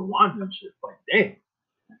going on Rwanda and shit. Like, damn.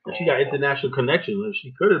 And she got international connections, and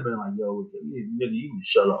she could have been like, yo, nigga, you can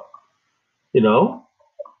shut up. You know?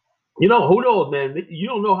 Who knows, man? You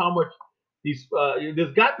don't know how much these,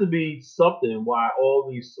 there's got to be something why all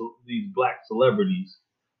these black celebrities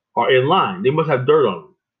are in line. They must have dirt on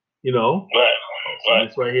them, you know? Right.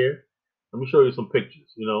 This right here. Let me show you some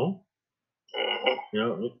pictures, you know? Mm-hmm. You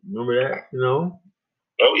know, remember that, you know?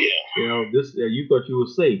 Oh, yeah. You know, you thought you were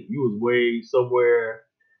safe. You was way somewhere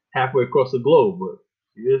halfway across the globe, but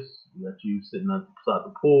see this? You got you sitting outside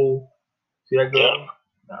the pool. See that girl? Yeah.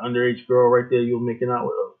 That underage girl right there you were making out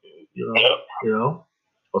with, you know? Yeah. You know?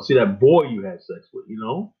 Or see that boy you had sex with, you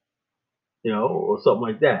know? You know, or something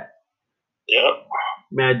like that. Yeah.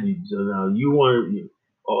 Imagine, now you want to,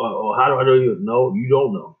 or how do I know you? No, you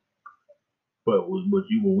don't know. But when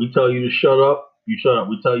we tell you to shut up, you shut up.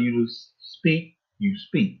 We tell you to speak, you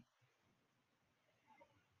speak.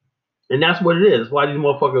 And that's what it is. That's why these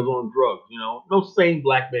motherfuckers are on drugs, you know? No sane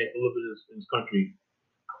black man can live in this country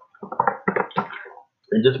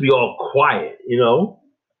and just be all quiet, you know?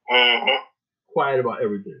 Mm-hmm. Quiet about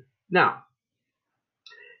everything. Now,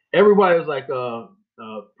 everybody was like,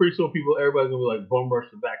 pretty soon everybody's gonna be like bum rush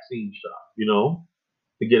the vaccine shop, you know,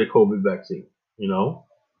 to get a COVID vaccine, you know?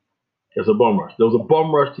 It's a bum rush. There was a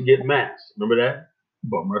bum rush to get masks. Remember that?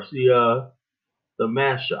 Bum rush the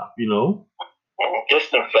mask shop, you know?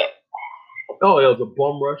 Disinfect. Oh, it was a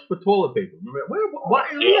bum rush for toilet paper. Remember?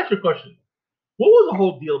 Let me ask you a question. What was the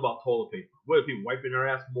whole deal about toilet paper? Were people wiping their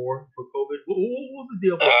ass more for COVID? What was the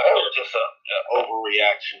deal? It was just an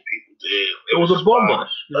overreaction people did. It was a bum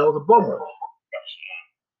rush. You know, it was a bum rush.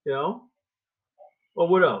 You know? Well,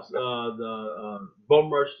 what else? The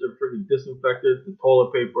bum rush to freaking disinfected, the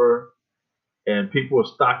toilet paper, and people were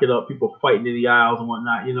stocking up, people fighting in the aisles and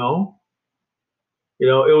whatnot, you know? You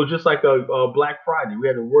know, it was just like a Black Friday. We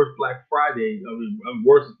had the worst Black Friday. I mean,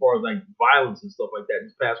 worse as far as like violence and stuff like that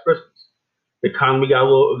this past Christmas. The economy got a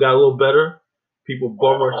little better. People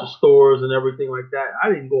bum rush the stores and everything like that. I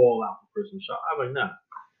didn't go all out for Christmas shop. I'm like, nah.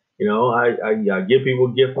 You know, I give people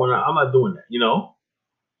a gift when I'm not doing that. You know,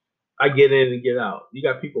 I get in and get out. You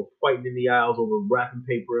got people fighting in the aisles over wrapping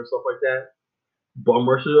paper and stuff like that. Bum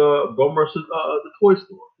rush the toy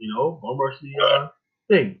store, you know, bum rush the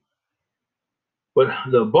thing. But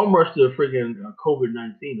the bum rush to freaking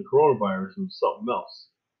COVID-19, the coronavirus, was something else.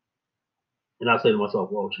 And I say to myself,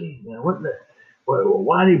 well, gee, man,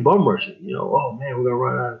 why are they bum rushing? You know, oh man, we're gonna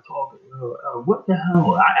run out of talking. What the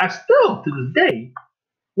hell? I still, to this day,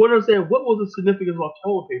 want to understand what was the significance of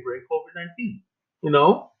toilet paper in COVID-19. You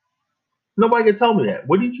know, nobody can tell me that.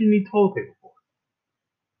 What did you need toilet paper for?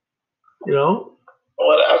 You know?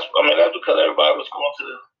 Well, that's because everybody was going to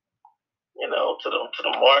the, you know, to the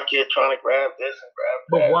market trying to grab this and grab that.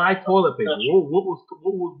 But why toilet paper?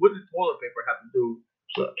 What did toilet paper have to do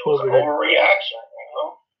with It was an overreaction, you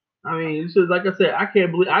know. I mean, it's just like I said, I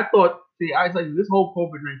can't believe. I thought, see, I was like, this whole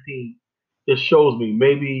COVID-19 just shows me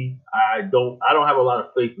maybe I don't have a lot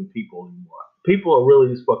of faith in people anymore. People are really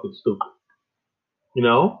just fucking stupid, you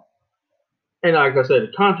know. And like I said,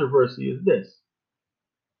 the controversy is this: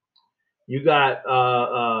 you got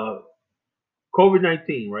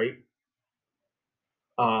COVID-19, right?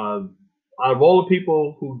 Out of all the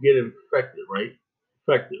people who get infected, right?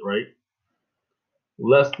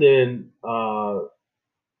 Less than 10%,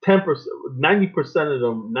 90% of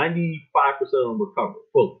them, 95% of them recover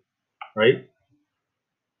fully, right?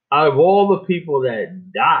 Out of all the people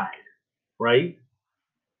that died, right?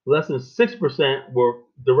 Less than 6% were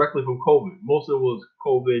directly from COVID. Most of it was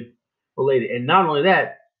COVID related. And not only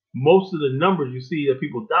that, most of the numbers you see that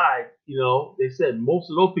people died, you know, they said most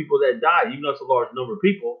of those people that died, even though it's a large number of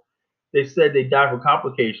people, they said they died from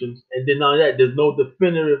complications. And then not only that, there's no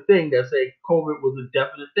definitive thing that say COVID was a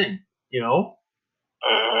definite thing, you know?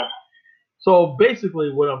 So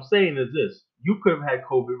basically what I'm saying is this. You could have had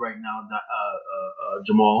COVID right now,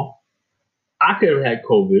 Jamal. I could have had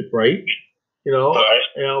COVID, right? You know,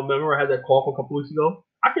 remember I had that cough a couple weeks ago?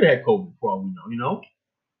 I could have had COVID for all we know, you know?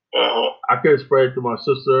 I could have spread it to my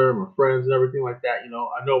sister, my friends, and everything like that. You know,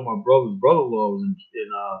 I know my brother-in-law was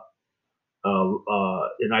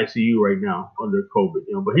in ICU right now under COVID.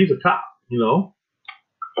 You know, but he's a cop. You know,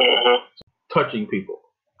 touching people.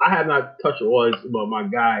 I have not touched my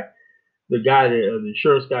guy, the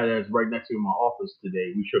insurance guy that's right next to me in my office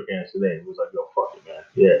today. We shook hands today. He was like, "Yo, fuck it, man.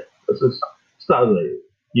 Yeah, let's just stop it.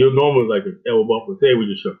 You're normally like an elbow bump, but today we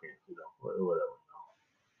just shook hands. You know, whatever."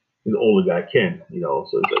 The older guy Ken, you know,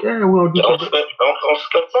 so it's like, yeah, we're gonna do don't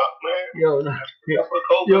step up, man. Yo, don't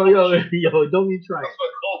even try it.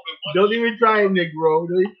 Don't even try it, Negro.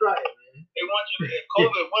 Don't even try it, man. They want you to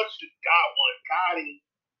COVID once you got him.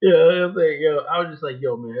 Yeah, I'm saying, I was just like,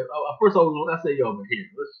 yo, man. First I said, yo, man, here,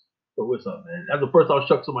 what's up, man? That's the first I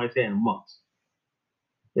shook somebody's hand in months.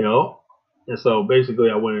 You know? And so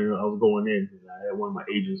basically I was going in and I had one of my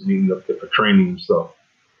agents needing up there for training and stuff.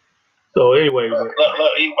 So anyway, look,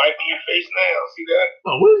 he wiping your face now. See that?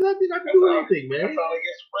 Oh, what does that think I can do with anything, man? That's how they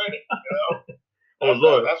get spread it, you know. Oh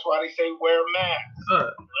Lord, that's why they say wear a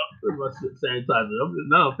mask. Where's my sanitizer?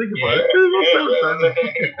 Now I'm thinking about it.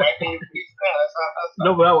 Wiping your face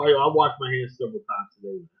now. No, but I washed my hands several times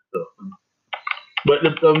today. So. But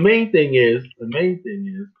the main thing is,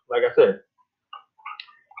 like I said,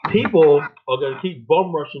 people are gonna keep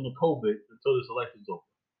bum rushing the COVID until this election's over.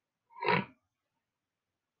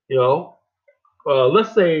 You know,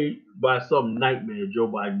 let's say by some nightmare Joe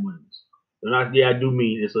Biden wins. And I do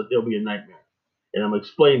mean it'll be a nightmare. And I'm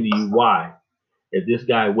explaining to you why. If this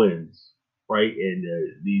guy wins, right, and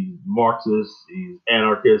these Marxists, these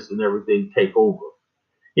anarchists, and everything take over.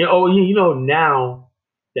 You know, now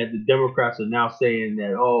that the Democrats are now saying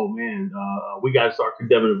that, oh man, we got to start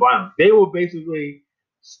condemning violence. They were basically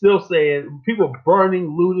still saying people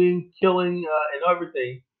burning, looting, killing, and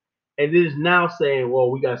everything. And it is now saying, well,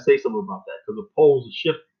 we got to say something about that because the polls are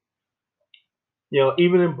shifting. You know,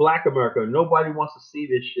 even in Black America, nobody wants to see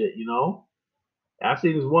this shit, you know? I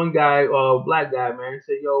see this one guy, black guy, man, he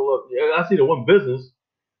said, yo, look, I see the one business.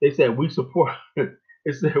 They said, we support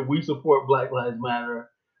Black Lives Matter,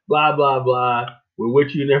 blah, blah, blah. We're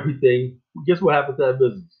with you and everything. Guess what happened to that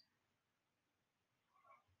business?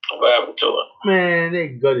 What happened to it? Man, they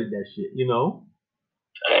gutted that shit, you know?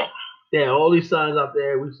 Yeah, all these signs out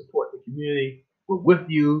there. We support the community. We're with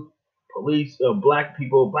you. Police, black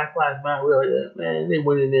people, Black Lives Matter. Man, they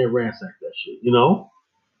went in there and ransacked that shit, you know?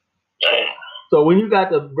 So when you got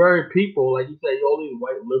the very people, like you say, all these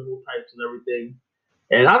white liberal types and everything,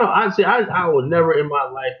 and I will never in my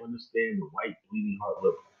life understand the white bleeding heart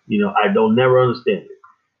liberal. You know, I don't never understand it.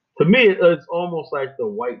 To me, it's almost like the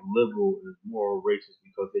white liberal is more racist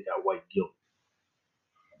because they got white guilt.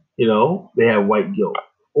 You know, they have white guilt.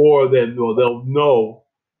 Or they'll know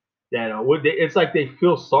it's like they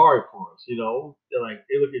feel sorry for us, you know. They're like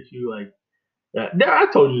they look at you like that. Now, I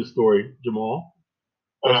told you the story, Jamal.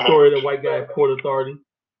 That story of the white guy at Port Authority.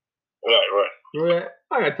 Right. Remember that?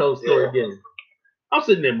 I gotta tell the story again. I'm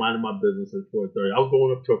sitting there minding my business at 4:30. I was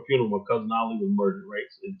going up to a funeral. My cousin Ali was murdered, right,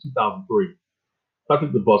 in 2003. So I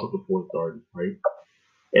took the bus up to 4:30, right?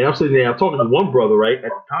 And I'm sitting there. I'm talking to one brother, right? At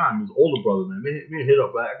the time, his older brother, man. Me hit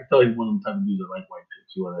up. I can tell he's one of them type of dudes that like white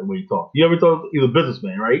chicks. You know, the way he talks. You ever talk? He's a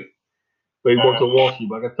businessman, right? But he works on Wall Street.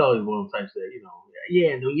 But I can tell he's one of them types that, you know,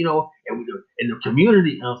 you know, and we do in the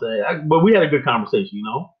community. And I'm saying, but we had a good conversation, you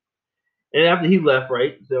know. And after he left,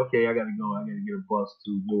 right, he said, okay, I gotta go. I gotta get a bus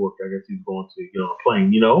to Newark. I guess he's going to get on a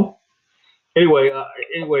plane, you know. Anyway,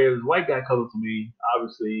 this white guy comes up to me,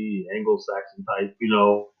 obviously Anglo-Saxon type, you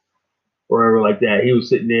know, wherever like that. He was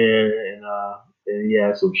sitting there and he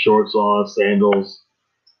had some shorts on, sandals,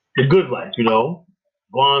 the good life, you know,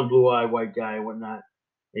 blonde, blue-eyed white guy and whatnot.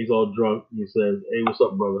 He's all drunk. He says, "Hey, what's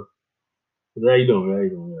up, brother? I said, how you doing? How you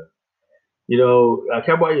doing? Yeah. You know,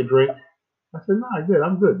 can I buy you a drink?" I said, "Nah, good.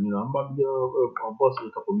 I'm good. You know, I'm about to get on a bus in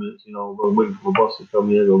a couple of minutes. You know, I'm waiting for a bus to come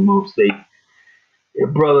in, go to state." Yeah,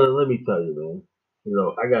 brother, let me tell you, man. You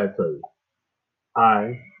know, I gotta tell you,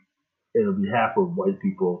 and on behalf of white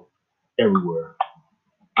people everywhere,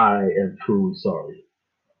 I am truly sorry.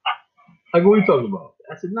 Like, what are you talking about?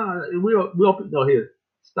 I said, nah, we all no, here,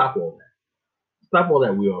 stop all that. Stop all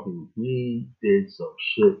that, we all here. We did some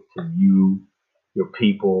shit to you, your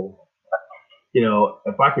people. You know,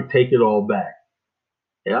 if I could take it all back.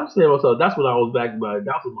 And I'm saying to myself, that's what I was back about.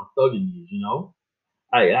 That was my thugging years, you know?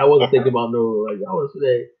 I wasn't thinking about no, like, I was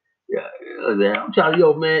saying, yeah, I'm trying to,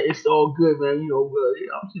 yo, man, it's all good, man. You know,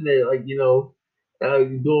 I'm sitting there, like, you know,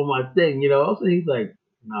 doing my thing, you know. So he's like,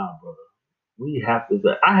 nah, brother, we have to.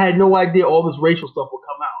 I had no idea all this racial stuff would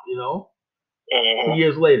come out, you know. 2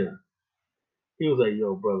 years later, he was like,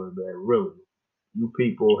 yo, brother, man, really, you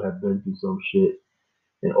people have been through some shit,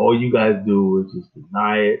 and all you guys do is just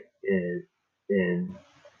deny it, and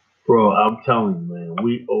bro, I'm telling you, man,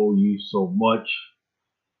 we owe you so much.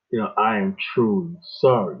 You know, I am truly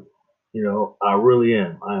sorry. You know, I really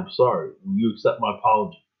am. I am sorry. Will you accept my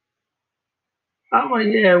apology? I'm like,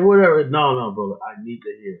 yeah, whatever. No, brother. I need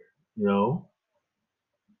to hear. You know?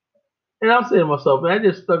 And I'm saying to myself, man, I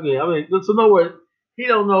just stuck in. I mean, so nowhere, he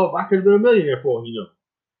don't know if I could have been a millionaire for all he knew.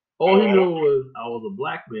 All he knew was I was a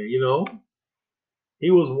black man, you know?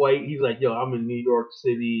 He was white. He's like, yo, I'm in New York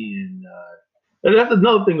City. And that's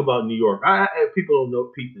another thing about New York. People don't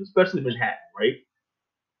know people, especially Manhattan, right?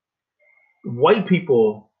 White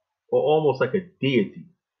people are almost like a deity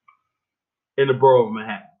in the borough of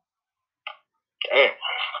Manhattan.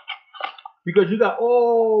 Because you got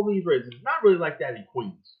all these races. Not really like that in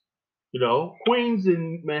Queens. You know, Queens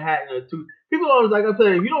and Manhattan are two. People always like I'm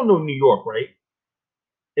saying, if you don't know New York, right?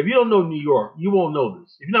 If you don't know New York, you won't know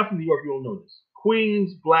this. If you're not from New York, you won't know this.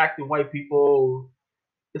 Queens, black and white people,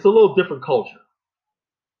 it's a little different culture.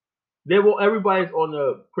 Everybody's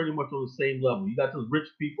pretty much on the same level. You got those rich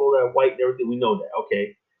people that are white and everything. We know that,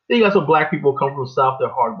 okay. Then you got some black people come from the South that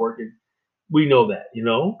are hardworking. We know that, you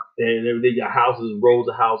know. And they got houses, rows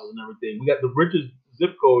of houses and everything. We got the richest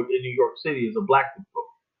zip code in New York City is a black zip code.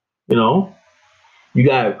 You know. You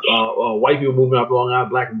got white people moving up Long Island,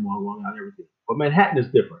 black people moving Long Island, everything. But Manhattan is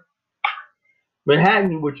different.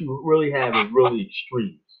 Manhattan, what you really have is really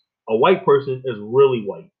extremes. A white person is really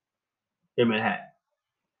white in Manhattan.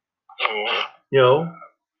 You know,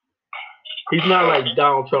 he's not like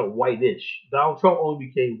Donald Trump white-ish. Donald Trump only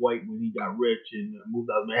became white when he got rich and moved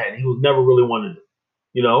out of Manhattan. He was never really one of them.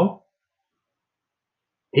 You know,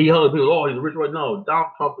 he held people. Oh, he's a rich white. No,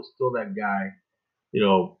 Donald Trump is still that guy. You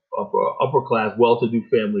know, upper class, well-to-do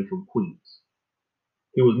family from Queens.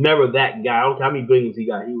 He was never that guy. I don't care how many billions he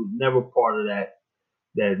got. He was never part of that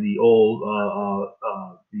the old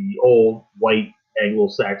white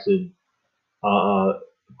Anglo-Saxon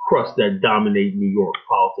crust that dominate New York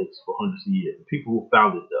politics for hundreds of years. The people who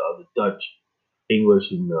founded the Dutch,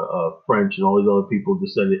 English, and French, and all these other people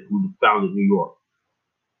descended who founded New York.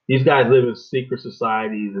 These guys live in secret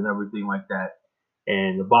societies and everything like that.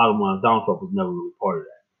 And the bottom line, Donald Trump was never really part of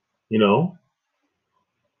that. You know?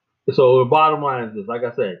 So the bottom line is this, like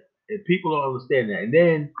I said, if people don't understand that, and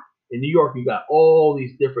then in New York you got all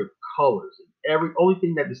these different colors. Only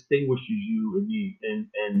thing that distinguishes you in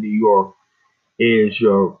New York is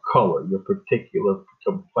your color, your particular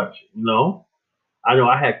complexion. You know? I know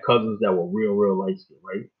I had cousins that were real light skinned,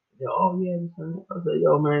 right? Oh yeah, I said,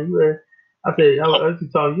 yo man, I used to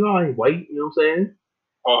tell you, you ain't white, you know what I'm saying?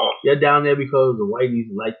 You're down there because the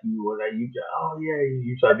whiteys like you, or that you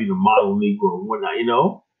try to be the model Negro and whatnot, you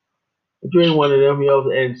know? You ain't one of them, you know.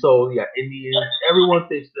 And so yeah, Indians, everyone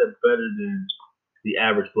thinks they're better than the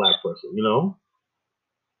average black person, you know.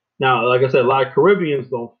 Now, like I said, a lot of Caribbeans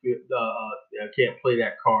don't feel, can't play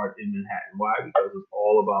that card in Manhattan. Why? Because it's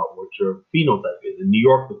all about what your phenotype is. In New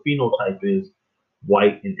York, the phenotype is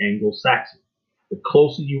white and Anglo-Saxon. The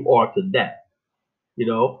closer you are to that, you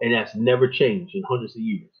know, and that's never changed in hundreds of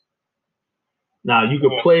years. Now, you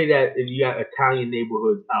can play that if you got Italian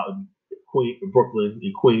neighborhoods out in Brooklyn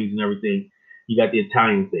and Queens and everything. You got the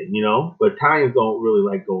Italian thing, you know, but Italians don't really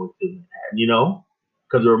like going to Manhattan, you know,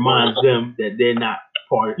 because it reminds them that they're not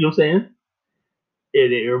part. You know what I'm saying?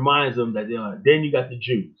 It reminds them that they're like. Then you got the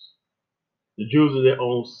Jews. The Jews are their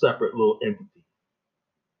own separate little entity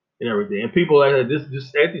and everything. And people like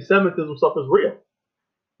this anti-Semitism stuff is real.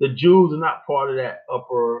 The Jews are not part of that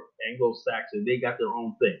upper Anglo-Saxon. They got their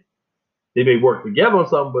own thing. They may work together on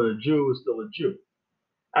something, but a Jew is still a Jew.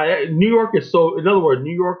 New York is so. In other words,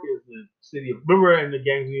 New York is the city of. Remember in the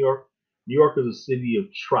gangs of New York? New York is a city of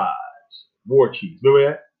tribes, war chiefs.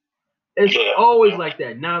 Remember that? It's always like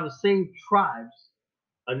that. Now the same tribes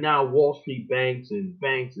are now Wall Street banks and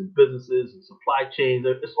businesses and supply chains.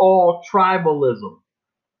 It's all tribalism.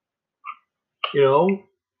 You know?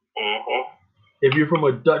 Mm-hmm. If you're from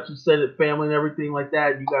a Dutch descendant family and everything like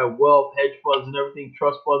that, you got wealth, hedge funds and everything,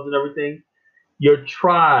 trust funds and everything. Your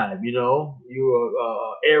tribe, you know, you're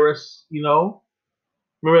heiress, you know.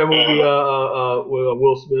 Remember that movie with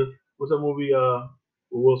Will Smith? What's that movie with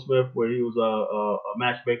Will Smith where he was a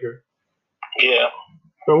matchmaker? Yeah.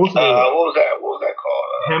 So what's what was that? What was that called?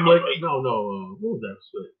 Hamlet? No. What was that?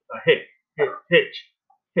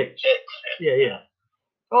 Hitch. Yeah.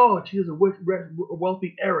 Oh, she's a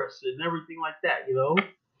wealthy heiress and everything like that, you know.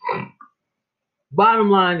 Bottom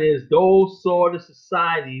line is those sort of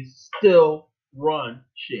societies still run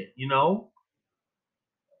shit, you know?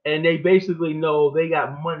 And they basically know they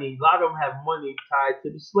got money. A lot of them have money tied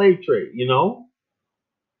to the slave trade, you know?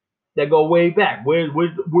 That go way back. Where's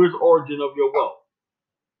the origin of your wealth?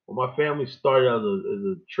 Well, my family started as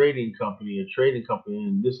a trading company,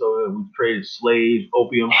 and this we traded slaves,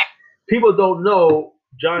 opium. People don't know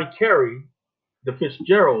John Kerry, the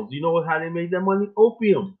Fitzgeralds. You know how they made their money?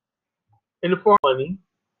 Opium. And the farm money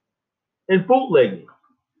and bootlegging.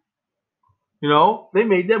 You know, they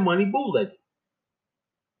made their money bootlegging.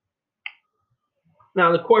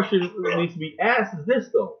 Now, the question that needs to be asked is this,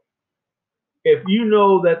 though. If you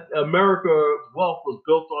know that America's wealth was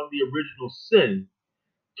built on the original sin,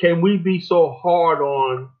 can we be so hard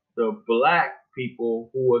on the black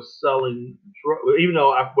people who are selling drugs? Even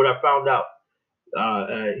though what I found out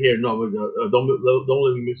here, no, don't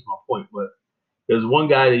let me miss my point, but there's one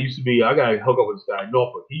guy that used to be, I got to hook up with this guy in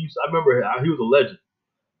Norfolk. I remember he was a legend.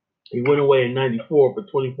 He went away in 94 for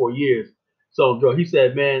 24 years selling drugs. He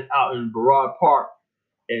said, man, out in Barrard Park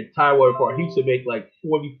and Tidewater Park, he used to make like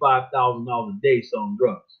 $45,000 a day selling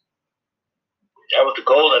drugs. That was the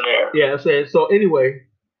golden era. Yeah, I said, so anyway,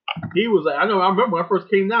 he was like, I remember when I first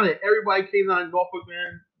came down there, everybody came down in Norfolk,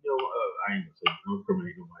 man. You know, I ain't gonna say don't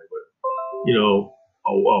incriminate nobody, but you know,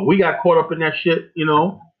 we got caught up in that shit, you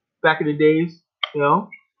know, back in the days, you know,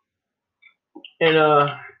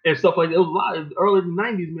 and stuff like that. It was a lot early in the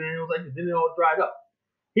 90s, man. It was like then it all dried up.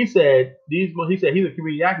 He said he's a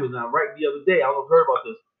community activist now. Right the other day, I don't know if you heard about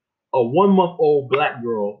this. A 1-month-old black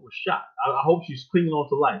girl was shot. I hope she's clinging on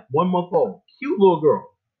to life. 1 month old, cute little girl.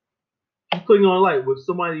 She's clinging on to life. With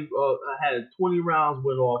somebody had 20 rounds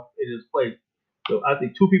went off in his place. So I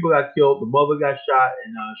think 2 people got killed. The mother got shot,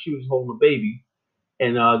 and she was holding a baby.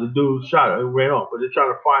 And the dude shot her and ran off. But they're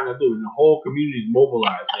trying to find that dude. And the whole community is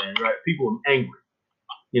mobilized, man. Right? People are angry,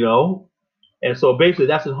 you know. And so basically,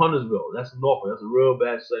 that's in Huntersville. That's in Norfolk. That's a real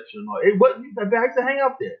bad section. It wasn't that bad. I used to hang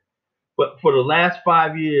out there. But for the last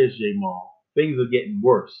 5 years, J-Mal, things are getting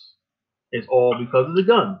worse. It's all because of the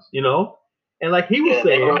guns, you know? And like he was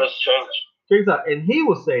saying, and he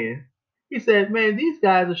was saying, he said, man, these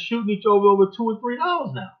guys are shooting each other over $2 and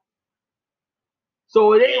 $3 now.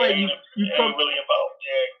 So it ain't like you come. Really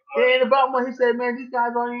it ain't about money. He said, man, these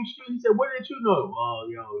guys aren't even shooting. He said, what did you know? Oh,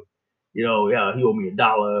 yeah, he owed me $1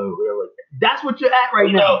 or whatever. That's what you're at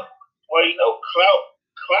right now. Well,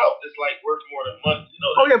 clout is like worth more than money. You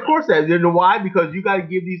know. Oh yeah, of course that. You know why? Because you got to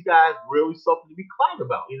give these guys really something to be clout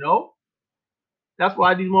about. You know. That's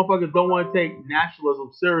why these motherfuckers don't want to take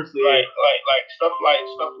nationalism seriously. Like stuff like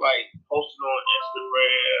posting on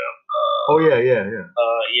Instagram. Oh yeah.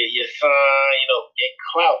 Your sign, you know, your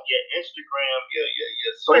clout, your Instagram,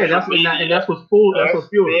 your social media. And that's what's full. That's what's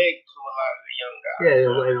fueling. Big to a lot of the young guys. Yeah,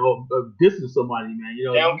 and dissing somebody, man. You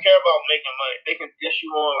know, they don't care about making money. They can dish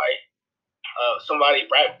you on like somebody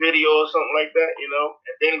rap video or something like that, you know,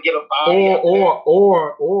 and then get a body.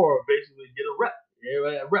 Or basically get a rep.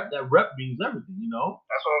 Yeah, that rep means everything, you know.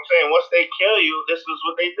 That's what I'm saying. Once they kill you, this is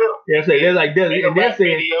what they do. Yeah, they're like this, and they're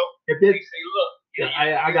saying video, if they say, look,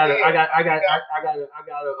 I got a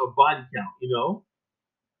body count, you know.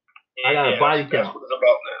 I got a body count. That's what it's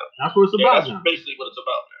about now. That's what it's about now. That's basically what it's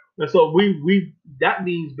about now. And so we that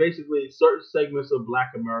means basically certain segments of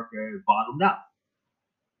Black America is bottomed out.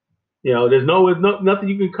 You know, there's nothing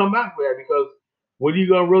you can come back with that, because what are you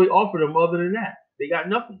gonna really offer them other than that? They got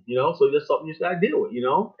nothing, you know. So there's something you just gotta deal with, you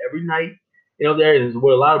know. Every night, you know, there is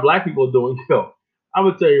what a lot of Black people are doing. So I'm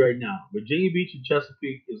gonna tell you right now, Virginia Beach and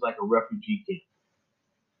Chesapeake is like a refugee camp.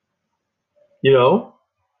 You know,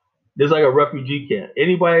 there's like a refugee camp.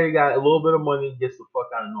 Anybody that got a little bit of money gets the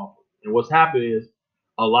fuck out of Norfolk. And what's happening is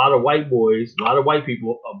a lot of white boys, a lot of white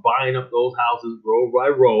people are buying up those houses row by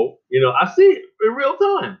row. You know, I see it in real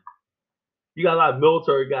time. You got a lot of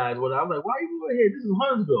military guys. I'm like, why are you over here? This is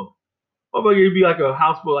Huntsville. Motherfucker, it'd be like a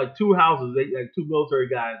house for like two houses. They like two military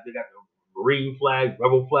guys. They got the Marine flags,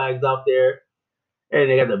 rebel flags out there, and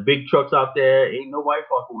they got the big trucks out there. Ain't no white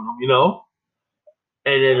fucking with them, you know.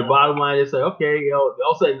 And then the bottom line, they say, okay, you know,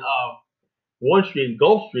 all of a sudden, 1 Street,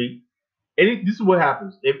 Gulf Street. This is what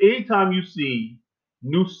happens. If anytime you see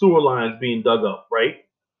new sewer lines being dug up, right?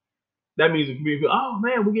 That means the community, oh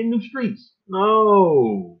man, we're getting new streets.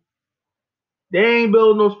 No. They ain't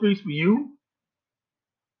building no streets for you.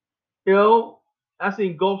 You know, I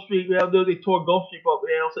seen Gulf Street, they tore Gulf Street up,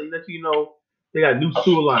 you know, so let you know they got new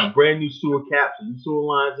sewer lines, brand new sewer caps, new sewer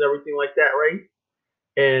lines, everything like that, right?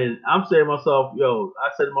 And I'm saying to myself, I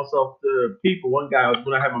said to myself, to people, one guy,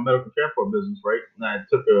 when I had my medical transport business, right? And I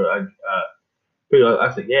took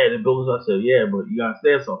I said, yeah, the buildings. I said, yeah, but you gotta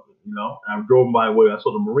understand something, you know. And I drove by the way. I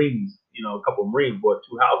saw the Marines, you know, a couple of Marines bought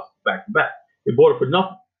 2 houses back to back. They bought it for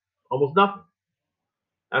nothing, almost nothing.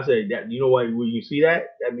 I said, that, you know what? When you see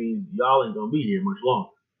that, that means y'all ain't gonna be here much longer.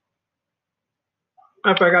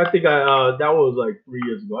 Matter of fact, I think that was like 3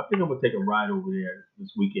 years ago. I think I'm gonna take a ride over there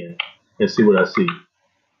this weekend and see what I see.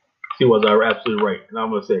 See was I absolutely right? And I'm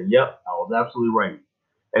gonna say, yep, I was absolutely right.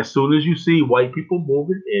 As soon as you see white people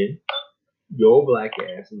moving in, your black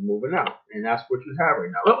ass is moving out, and that's what you have right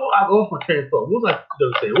now. I lost my train of thought. What was I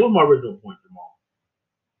gonna say? What was my original point, Jamal?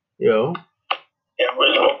 You know,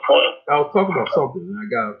 original point. I was talking about something, and I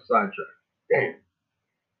got sidetracked. Damn.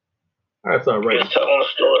 That's all right. Just telling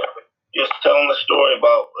the story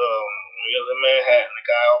about when you was in Manhattan, the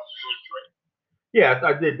guy off the street, right? Yeah,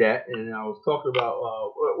 I did that, and I was talking about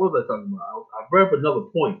what was I talking about? I brought up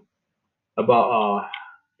another point about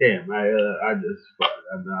damn, I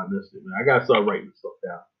missed it, man. I gotta start writing stuff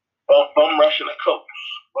down. From Russian to Coke.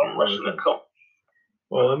 From Russian to Coke.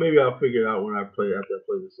 Well, maybe I'll figure it out when after I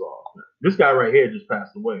play this song. This guy right here just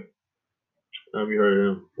passed away. Have you heard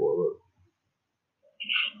of him before?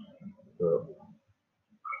 Look.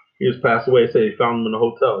 He just passed away. Said he found him in a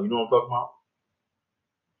hotel. You know what I'm talking about?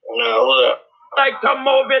 No, who's that? I like to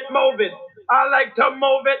move it, move it. I like to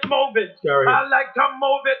move it, move it. I like to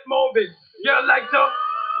move it, move it. You like to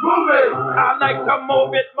move it. I like to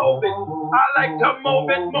move it, move it. I like to move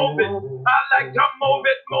it, move it. I like to move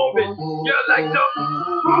it, move it. You like to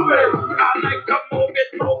move it. I like to move it,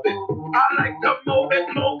 move it. I like to move it,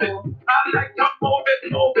 move it. I like to move it,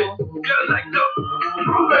 move it. You like to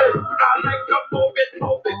move it. I like to move it,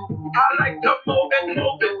 move it. I like to move it,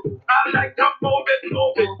 move it. I like to move it,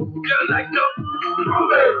 move it. You like to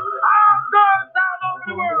move it. All girls all over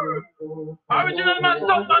the world. Original man,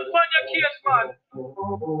 stop man, find your case, man.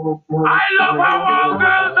 I love how all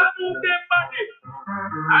girls are move their body.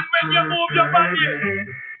 And when you move your body,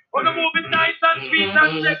 wanna move it nice and sweet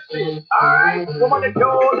and sexy. Alright, woman, it's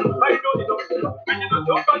yours. I know you don't. When you don't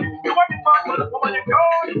your body, you want it fast for the woman, it's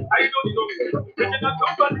yours. I know you don't. When you don't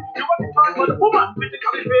your body, you want it fast for the woman.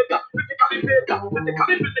 Physically better, physically better,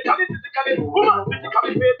 physically, woman,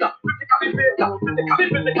 physically better, physically better,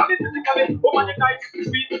 physically, woman, it's nice,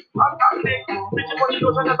 sweet, fantastic. Bitchy body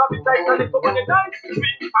lotion as a bit tight and it's woman, it's nice,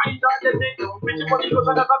 sweet, fine, fantastic. Bitchy body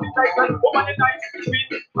lotion as a bit tight and woman, it's nice, sweet,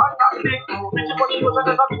 fantastic. Bitchy body lotion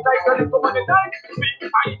as a bit tight and it's woman, it's nice, sweet,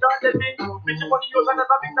 fine, fantastic. Bitchy body lotion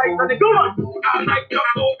as a bit tight and it's woman. I like to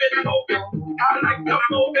move it, move it. I like to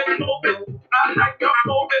move it, move it. I like to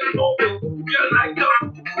move it, move it. You like to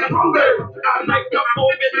move it. I like to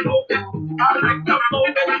move it, move it. I like to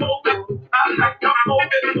move it, move it. I like to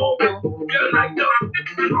move it, move it. You like to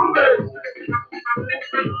move it.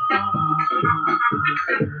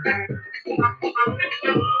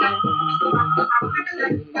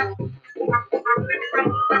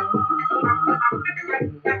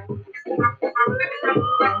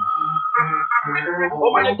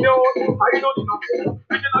 Woman, you cute, I don't know.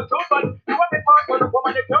 You're not too bad. You want me part one,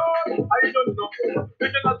 woman, you cute, I don't know.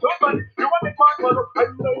 You're not too bad. You want me part one, I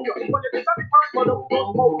know you. When you pick up the part one,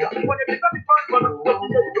 oh yeah. When you pick up the part one,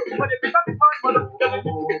 when you pick up the part one,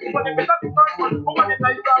 when you pick up the part one, woman, you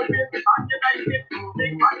like that way, and you like it.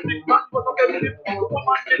 Big man, what's up, baby?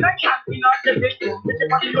 Woman, you like that, you know, you like it. With your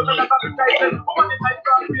body, you're not appetizing. Woman, you like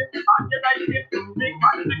that way, and you like it. Big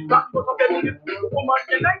man, what's up, baby? Woman,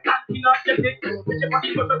 you like that, you know, you like it. With your body,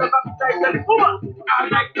 you're not appetizing. Woman, I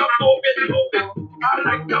like to move it, move it. I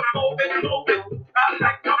like to move it, move it. I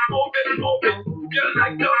like to move it, move it. You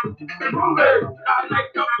like to move it. I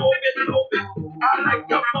like to move it, move it. I like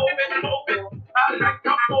to move it, move it. I like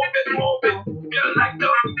to move it, move it. You like to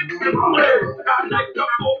move it. I like to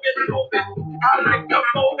move it, move it. I like to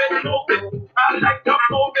move it, move it. I like to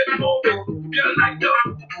move it, move it. You like to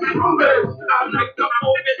move it. I like to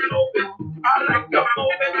move it, move it. I like to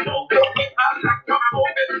move it, move it. I like to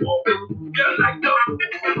move it, move it. You like to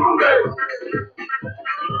move it.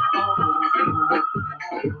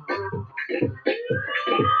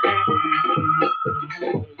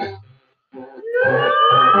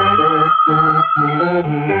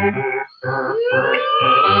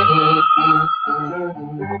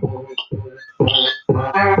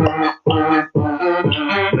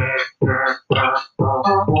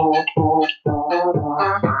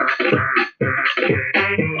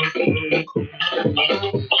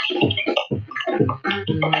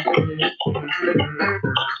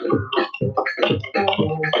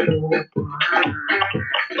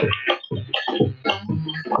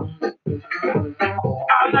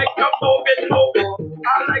 I like to move it, move it.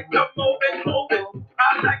 I like to move it, move it.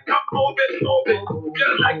 I like to move it, move it. You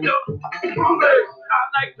like to move it. I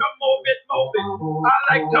like to move it, move it. I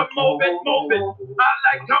like to move it, move it. I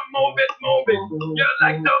like to move it, move it. You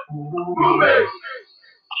like to move it.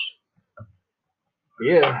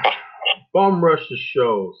 Yeah. Bum Rush the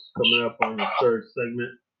shows coming up on the third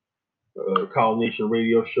segment. Call Nation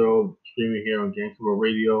Radio Show, streaming here on Gainesville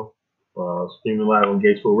Radio, streaming live on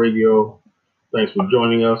Gainesville Radio. Thanks for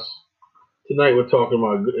joining us. Tonight we're talking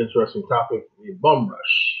about a good, interesting topic, the bum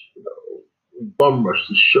rush. You know, we bum rush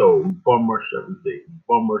the show, we bum rush everything, we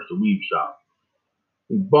bum rush the weave shop,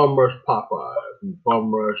 we bum rush Popeyes, we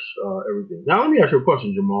bum rush everything. Now let me ask you a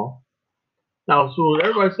question, Jamal. Now, so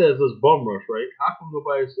everybody says this bum rush, right? How come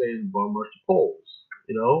nobody's saying bum rush the polls?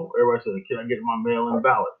 You know, everybody says, can I get my mail-in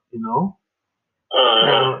ballot? You know?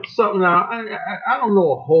 Now, I don't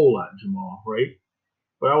know a whole lot, Jamal, right?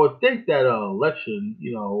 But I would think that election,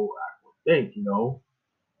 you know,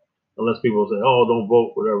 unless people say, oh, don't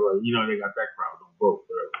vote, whatever, you know, they got that crowd, don't vote,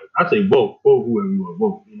 whatever. I say vote whoever you want to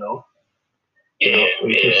vote, you know? Yeah,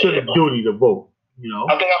 It's a civic duty to vote, you know?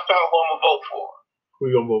 I think I found who I'm gonna vote for. Who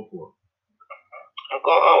you gonna vote for?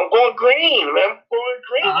 I'm going green, man.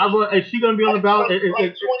 I'm going green. Is she gonna be on the ballot?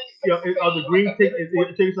 Like 26 Are the green tickets?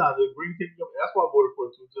 Check this out. The green tickets. That's why I voted for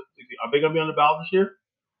it. Are they gonna be on the ballot this year?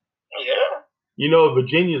 Yeah. You know,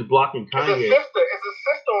 Virginia is blocking It's a Kanye. sister. It's a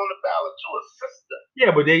sister on the ballot too. A sister.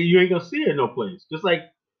 Yeah, but you ain't gonna see her no place. Just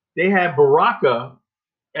like they had Baraka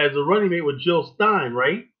as a running mate with Jill Stein,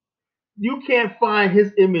 right? You can't find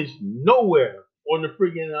his image nowhere on the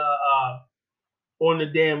friggin' on the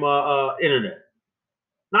damn internet.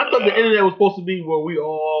 Not that the internet was supposed to be where we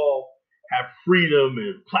all have freedom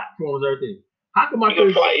and platforms and everything. How come I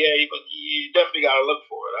could? Yeah, you definitely gotta look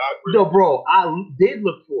for it. I agree. No, bro, I did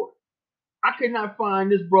look for it. I could not find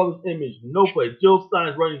this brother's image no place. Jill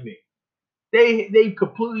Stein's running mate. They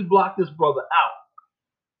completely blocked this brother out.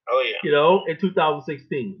 Oh yeah. You know, in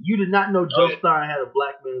 2016, you did not know Jill Stein had a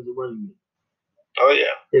black man as a running mate. Oh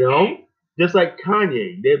yeah. You know, just like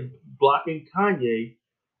Kanye, they're blocking Kanye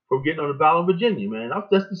from getting on the ballot in Virginia, man.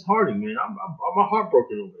 That's disheartening, man. I'm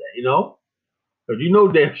heartbroken over that, you know? Because you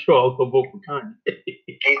know damn sure I'll go vote for Kanye.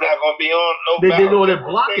 He's not going to be on no ballot. They know they're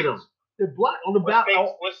blocking him. They're blocking on the ballot.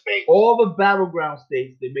 What states? All the battleground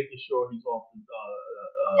states, they're making sure he's off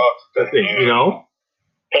the thing, you know?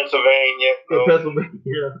 Pennsylvania. No.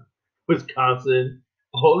 Pennsylvania, Wisconsin,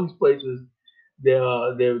 all these places,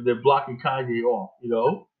 they're blocking Kanye off, you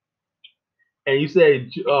know? And you say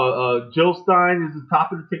Jill Stein is the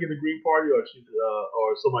top of the ticket of the Green Party, or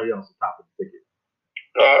somebody else the top of the ticket?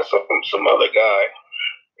 Some other guy,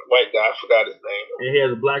 white guy. I forgot his name. And he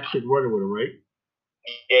has a black chick running with him, right?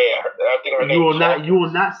 Yeah, I think her name. You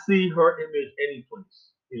will not see her image any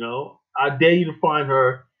place. You know, I dare you to find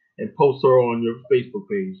her and post her on your Facebook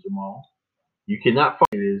page, Jamal. You cannot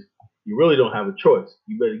find it. You really don't have a choice.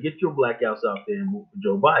 You better get your blackouts out there and vote for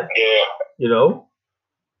Joe Biden. Yeah. You know.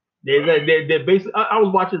 They're basically. I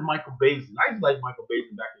was watching Michael Basin. I used to like Michael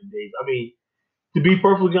Basin back in the days. I mean, To be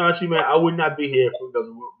perfectly honest with you, man, I would not be here if it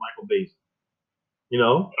wasn't with Michael Basin. You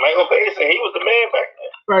know? Michael Basin, he was the man back then.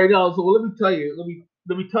 Right now, so let me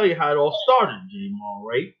tell you how it all started, Jamal,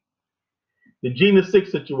 right? The Gina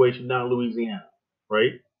 6 situation down in Louisiana,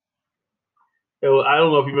 right? I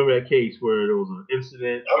don't know if you remember that case where there was an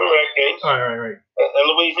incident. I remember that case. Right.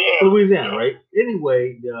 In Louisiana, right?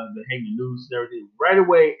 Anyway, the hanging news and everything. Right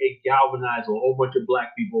away, it galvanized a whole bunch of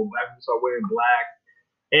black people. Black people started wearing black.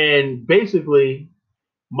 And basically,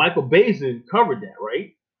 Michael Basin covered that,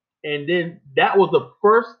 right? And then that was the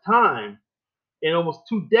first time in almost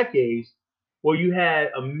 2 decades where you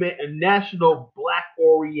had a national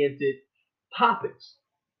black-oriented topics.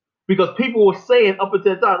 Because people were saying up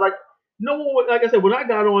until that time, like, no one, like I said, when I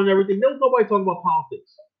got on and everything, there was nobody talking about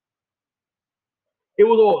politics. It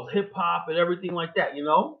was all hip hop and everything like that, you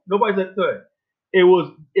know. Nobody said that. It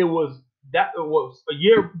was a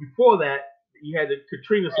year before that. You had the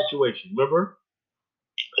Katrina situation, remember?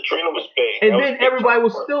 Katrina was big. And then everybody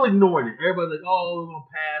was still ignoring it. Everybody was like, "Oh, we're gonna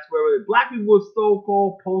pass." Whatever. Black people were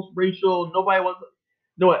so-called post-racial. Nobody was.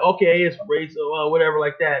 No, okay, it's racial, whatever,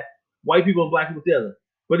 like that. White people and black people together,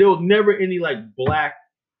 but there was never any like black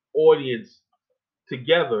audience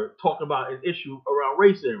together talking about an issue around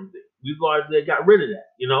race and everything. We largely got rid of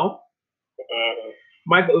that, you know.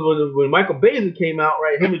 When Michael Basin came out,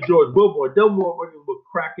 right, him and George Wilbur, them motherfuckers were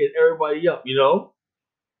cracking everybody up, you know.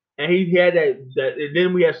 And he had that, and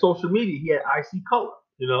then we had social media. He had IC Color,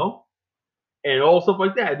 you know, and all stuff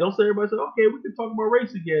like that. Don't say everybody said, okay, we can talk about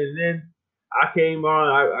race again. And then I came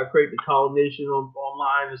on, I created the College Nation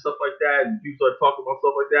online and stuff like that, and people started talking about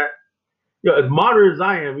stuff like that. You know, as moderate as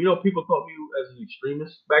I am, you know, people thought me as an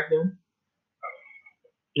extremist back then.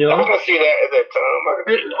 You know, I can see that at that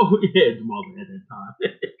time. Oh yeah, Jamal at that time.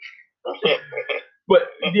 But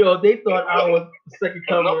you know, they thought I was the second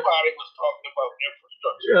coming. Nobody was talking about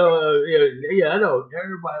infrastructure. Yeah, I know.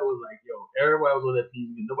 Everybody was like, everybody was on that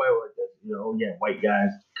TV. Nobody was like that. You know, white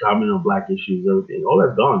guys commenting on black issues, everything. All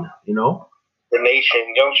that's gone now. You know. The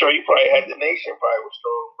Nation. I'm sure you probably had the Nation. Probably was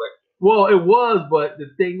strong, but. Well, it was, but the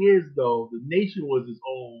thing is, though, the Nation was its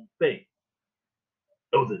own thing.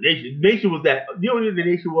 It was the Nation. The Nation was that. You know what the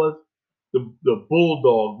Nation was? The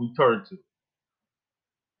bulldog we turned to.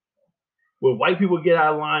 When white people get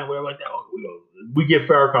out of line, whatever like that, we get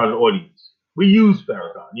Farrakhan an audience. We use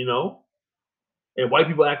Farrakhan, you know? And white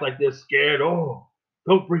people act like they're scared. Oh,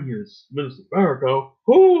 don't bring in Minister Farrakhan.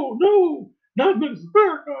 Oh, no, not Minister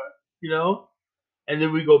Farrakhan. You know? And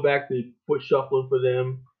then we go back to foot shuffling for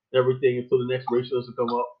them, everything, until the next racialist will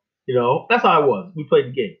come up. You know? That's how it was. We played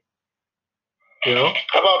the game. You know?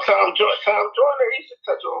 How about Tom Joyner? Tom Joyner, he should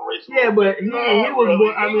touch on race. Yeah, but he was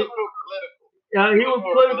more, I mean, he was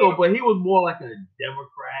political, but he was more like a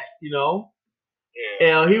Democrat, you know?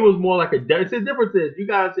 Yeah. And he was more like a, the difference is, you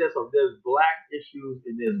gotta say something, there's black issues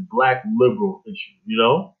and there's black liberal issues, you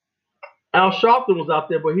know? Al Sharpton was out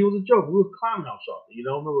there, but he was a joke. We was clowning Al Sharpton, you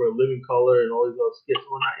know? Remember Living Color and all these other skits and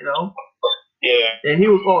whatnot, you know? Yeah. And he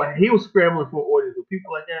was scrambling for audience with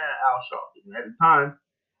people like that, Al Sharpton. At the time,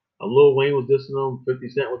 Lil Wayne was dissing him, 50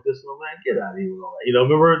 Cent was dissing him, man, get out of here with all that. You know,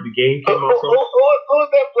 remember the game came out? Who was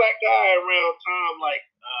that black guy around time like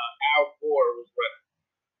Al Gore was running?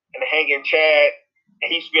 And Hanging Chad,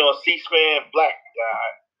 and he used to be on C-SPAN, black guy,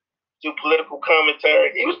 do political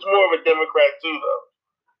commentary. He was more of a Democrat too, though.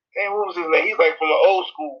 Damn, what was his name? He's like from the old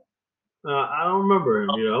school. I don't remember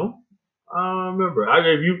him, you know? I don't remember.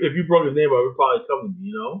 If you brought his name up, it would probably come to me,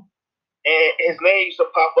 you know? And his name used to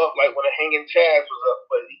pop up like when the Hanging Chads was up,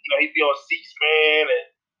 but you know he'd be on C-SPAN, and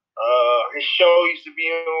his show used to be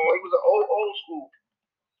on. He was an old school.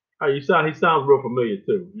 He sounds real familiar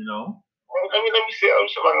too, you know. Let me see. Let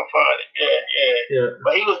me see if I can find it. Yeah.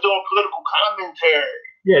 But he was doing political commentary.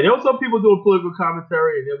 Yeah, there were some people doing political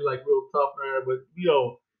commentary, and they were like real tough, man. But you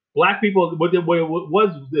know, black people. What it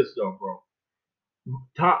was this though, bro?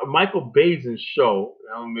 Michael Basin's show,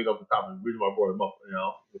 I'm gonna make up the topic. The reason why I brought him up, you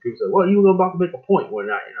know, people say, "Well, you were about to make a point or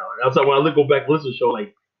not," you know. And that's why when I go back and listen to the show,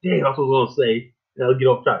 like, damn, that's what I was gonna say, and I'll get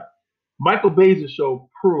off track. Michael Basin's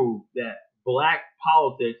show proved that black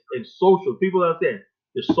politics and social people understand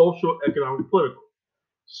the social, economic, political,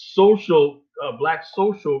 black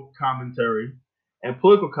social commentary and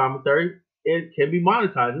political commentary, it can be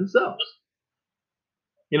monetized themselves.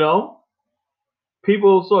 You know.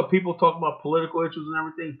 People talking about political issues and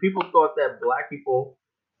everything. People thought that black people,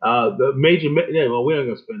 the major, well, we ain't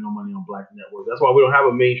gonna spend no money on black networks. That's why we don't have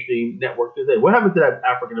a mainstream network today. What happened to that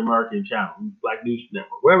African American channel, Black News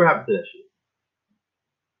Network? Whatever happened to that shit?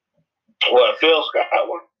 What, Phil Scott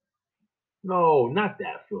one? No, not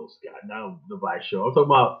that Phil Scott. Not the Vice show. I'm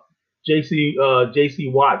talking about J.C.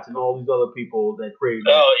 Watts and all these other people that created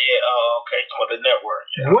that. Oh yeah. Oh okay. Talking about the network.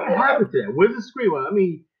 Yeah. What happened to that? Where's the screen? I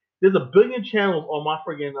mean, there's a billion channels on my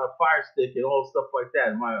friggin' Fire Stick and all stuff like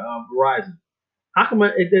that. My Verizon. How come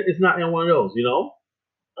it's not in one of those? You know?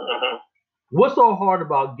 Mm-hmm. What's so hard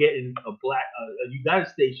about getting a United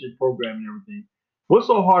Station program and everything? What's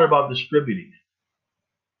so hard about distributing it?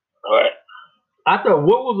 Right. I thought,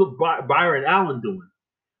 what was Byron Allen doing?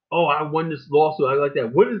 Oh, I won this lawsuit. I like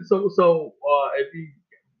that. What is if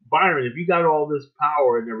you got all this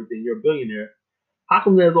power and everything, you're a billionaire. How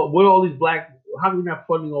come how come you're not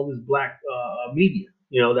funding all this black media,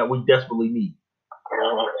 that we desperately need?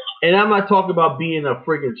 Mm-hmm. And I'm not talking about being a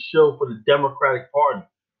friggin' shill for the Democratic Party.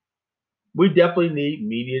 We definitely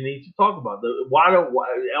media needs to talk about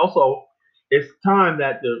also, it's time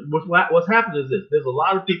that what's happened is this. There's a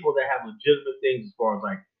lot of people that have legitimate things as far as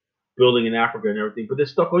like building in Africa and everything, but they're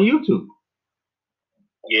stuck on YouTube.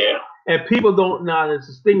 Yeah. And people don't know how to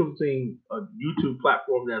distinguish between a YouTube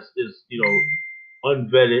platform that's just,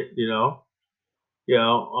 unvetted,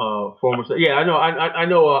 former. Yeah, I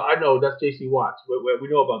know that's J.C. Watts. We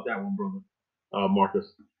know about that one, brother,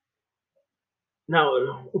 Marcus. Now,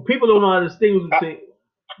 people don't know how to distinguish between.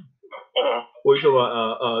 What are you talking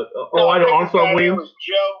about? I know Armstrong Williams. Was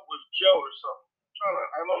Joe or something. I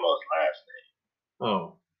don't know his last name.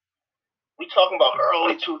 Oh. We talking about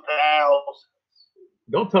early 2000s.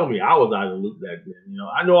 Don't tell me I was out of the loop back then.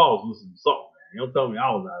 I know I was listening to something, man. Don't tell me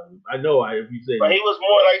I was out of the loop. I know if you say. But he was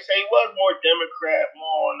more, like say, he was more Democrat,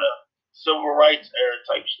 more on the civil rights era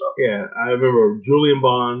type stuff. Yeah, I remember Julian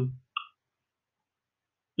Bond.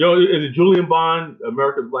 Is it Julian Bond,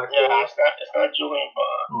 America's Black Swan? Yeah, it's not Julian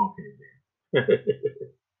Bond. Okay, man.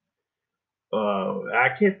 I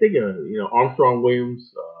can't think of Armstrong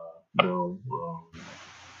Williams. I don't.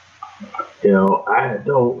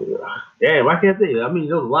 Damn, I can't think. I mean,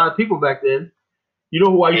 there was a lot of people back then. You know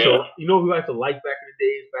who I used to like back in the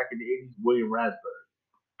days, back in the 80s? William Raspberry.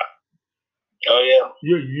 Oh yeah.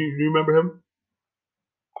 You remember him?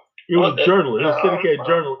 He was a journalist. He was a syndicated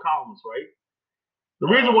journal columnist, right? The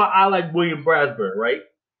reason why I like William Raspberry, right?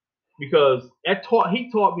 Because he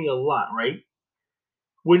taught me a lot, right?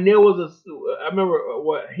 When there was I remember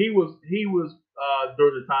what he was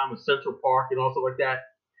during the time of Central Park and all stuff like that.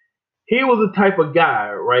 He was the type of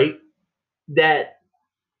guy, right, that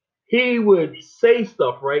he would say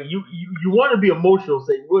stuff, right? You want to be emotional,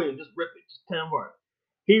 say, William, just rip it, just 10 words.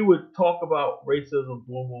 He would talk about racism,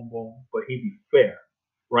 boom, boom, boom, but he'd be fair,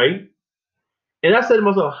 right? And I said to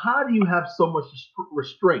myself, how do you have so much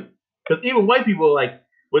restraint? Because even white people, like,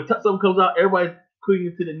 when something comes out, everybody's putting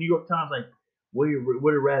it to the New York Times, like, what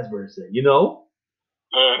did Raspberry say?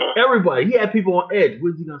 Everybody. He had people on edge.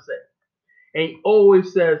 What is he going to say? And he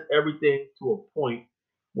always says everything to a point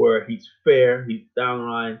where he's fair, he's down the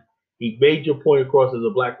line. He made your point across as a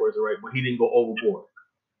black person, right? But he didn't go overboard.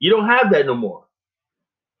 You don't have that no more.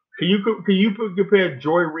 Can you compare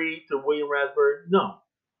Joy Reid to William Raspberry? No.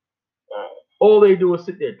 All they do is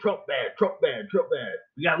sit there, Trump bad, Trump bad, Trump bad.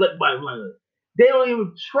 We gotta let by like that. They don't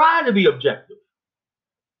even try to be objective.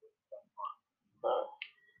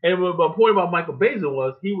 And my point about Michael Basin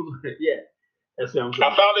was he was That's what I'm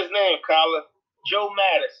saying. I found his name, Colin. Joe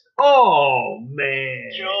Madison. Oh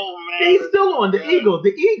man. Joe Madison. He's still on the Eagle. The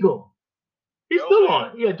Eagle. He's still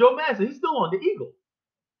on. Yeah, Joe Madison. He's still on the Eagle.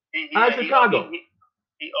 Out of Chicago.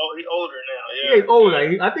 He older now. Yeah, he's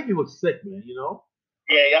older now. I think he looks sick, man.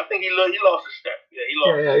 Yeah, I think he lost a step. Yeah, he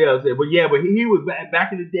lost. Yeah. But he was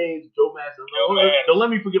back in the days. Joe Madison. Don't let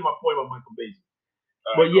me forget my point about Michael Basin.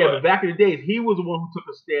 But back in the days, he was the one who took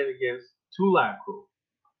a stand against Two Live Crew.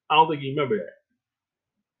 I don't think you remember that.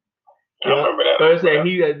 I remember that. So I said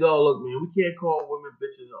he said, "Oh, look, man, we can't call women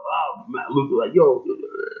bitches." Oh, Luke was like, "Yo,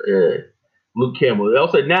 Luke Campbell." They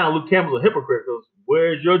all said now Luke Campbell's a hypocrite. Goes,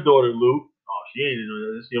 "Where's your daughter, Luke?" Oh, she ain't in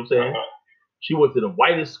this. You know what I'm saying? She went to the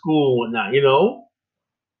whitest school and whatnot.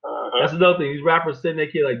 That's another thing. These rappers send their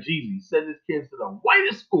kid like Jeezy, send his kids to the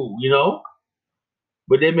whitest school,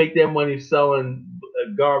 but they make their money selling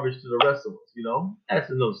garbage to the rest of us. That's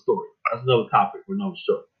another story. That's another topic for another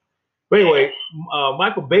show. But anyway,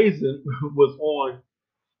 Michael Basin was on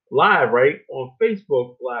live, right, on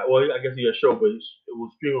Facebook. Well, I guess he had a show, but it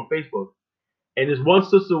was streamed on Facebook. And this one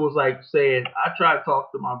sister was like saying, I tried to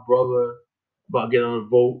talk to my brother about getting on a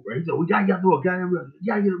vote. Right? He said, we gotta get a vote,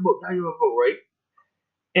 gotta get a vote, right?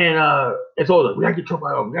 And so like, we gotta get Trump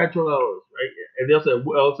out of it, right? And they'll say,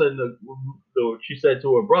 all of a sudden, she said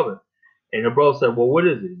to her brother, and her brother said, well, what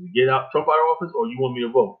is it? You get Trump out of office, or you want me to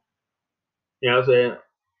vote? You know what I'm saying?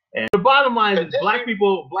 And the bottom line is black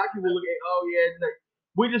people look at, like,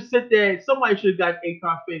 we just sit there. Somebody should have got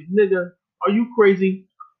Akon's face. Nigga, are you crazy?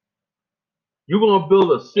 You're gonna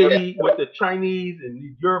build a city with the Chinese and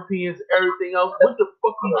the Europeans, everything else. What the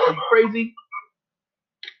fuck? Are you crazy?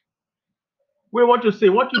 Where want your city?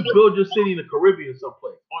 Why don't you build your city in the Caribbean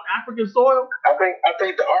someplace on African soil? I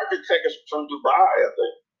think the architect is from Dubai. I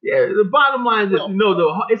think. Yeah. The bottom line is,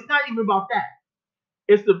 it's not even about that.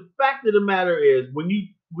 It's the fact of the matter is when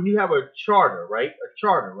you have a charter, right?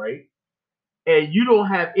 And you don't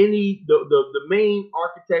have any the main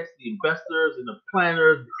architects, the investors, and the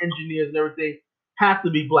planners, the engineers, and everything have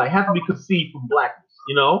to be black, have to be conceived from blackness.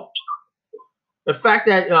 The fact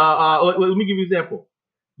that let me give you an example.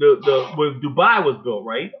 When Dubai was built,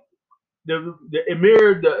 right? The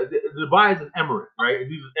Emir, Dubai is an emirate, right?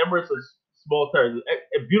 These emirates are small territories.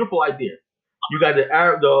 A beautiful idea. You got the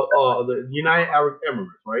United Arab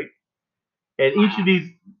Emirates, right? And each of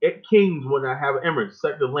these kings, when I have an emirate,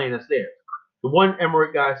 sector of land that's there. The one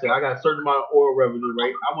emirate guy said, I got a certain amount of oil revenue,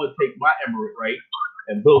 right? I'm going to take my emirate, right,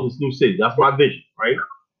 and build this new city. That's my vision, right?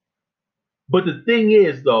 But the thing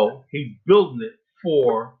is, though, he's building it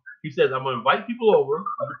for, he says, I'm going to invite people over,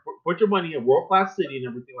 put your money in a world-class city and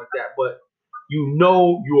everything like that, but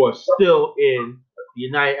you are still in the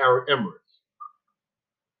United Arab Emirates.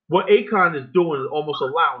 What Akon is doing is almost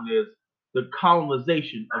allowing is the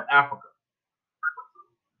colonization of Africa.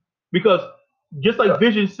 Because just like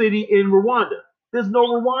Vision City in Rwanda, there's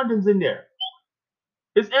no Rwandans in there.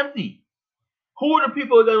 It's empty. Who are the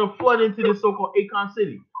people that are going to flood into this so-called Akon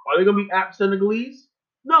City? Are they going to be Senegalese?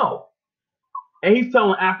 No. And he's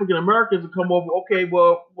telling African Americans to come over. Okay,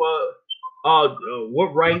 well,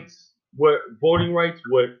 what rights? What voting rights?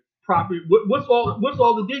 What property? What's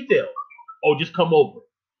all the details? Oh, just come over.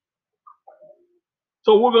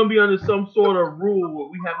 So we're going to be under some sort of rule where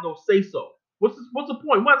we have no say-so. What's the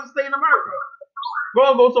point? Why does it stay in America? We're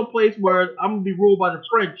going to go someplace where I'm going to be ruled by the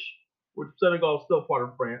French, which Senegal is still part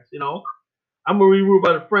of France, I'm going to be ruled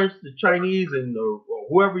by the French, the Chinese, and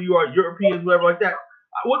whoever you are, Europeans, whatever like that.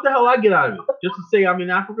 What the hell I get out of it? Just to say I'm in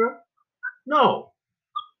Africa? No.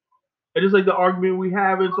 It is like the argument we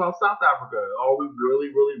have in South Africa. Are we really,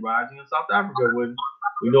 really rising in South Africa when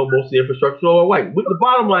we know most of the infrastructure are white? But the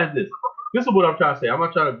bottom line is this. This is what I'm trying to say. I'm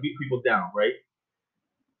not trying to beat people down, right?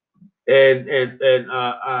 And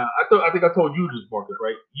I think I told you this, Marcus,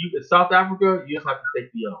 right? In South Africa, you just have to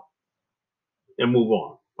take the L and move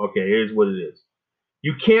on. Okay, here's what it is.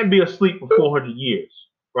 You can't be asleep for 400 years,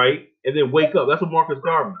 right? And then wake up. That's what Marcus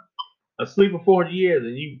Garvey. Asleep for 400 years,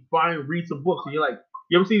 and you finally read some books, and you're like,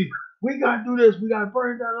 you ever see? We gotta do this. We gotta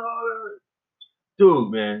burn down.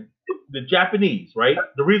 Dude, man, the Japanese, right?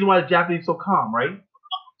 The reason why the Japanese are so calm, right?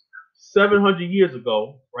 700 years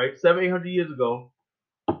ago, right? 800 years ago,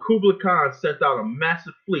 Kublai Khan sent out a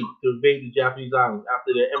massive fleet to invade the Japanese islands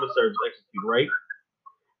after their emissaries were executed, right?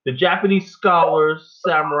 The Japanese scholars,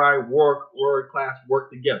 samurai, warrior class work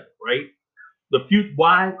together, right?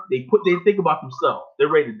 Why? They think about themselves. They're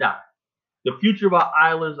ready to die. The future of our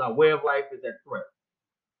islands, our way of life is at threat.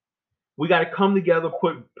 We got to come together,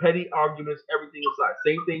 put petty arguments, everything aside.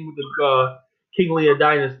 Same thing with the King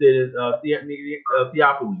Leonidas did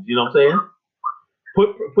Theophilus. You know what I'm saying?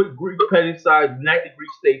 Put Greek petty aside, unite the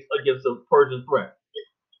Greek states against the Persian threat.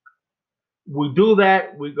 We do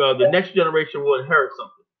that, the next generation will inherit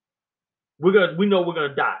something. We know we're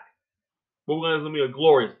gonna die, but we're gonna be a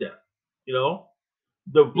glorious death.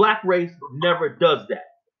 The black race never does that.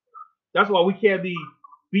 That's why we can't be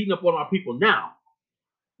beating up on our people now.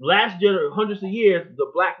 Last hundreds of years, the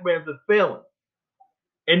black man's been failing,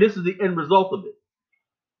 and this is the end result of it.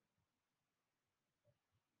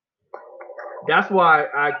 That's why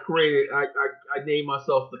I named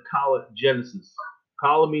myself the Kala Genesis.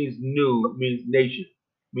 Kala means new, means nation,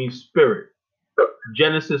 means spirit.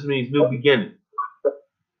 Genesis means new beginning.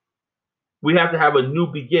 We have to have a new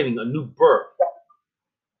beginning, a new birth.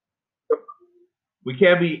 We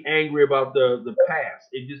can't be angry about the past.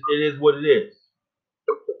 It is what it is.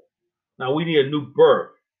 Now we need a new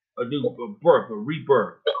birth, a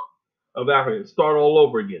rebirth of Africa. Start all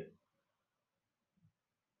over again.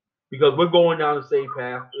 Because we're going down the same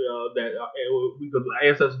path because the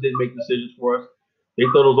ancestors didn't make decisions for us. They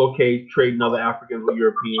thought it was okay trading other Africans with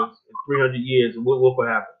Europeans in 300 years, and look what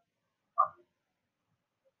happened.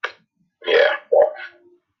 Yeah.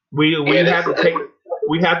 We have to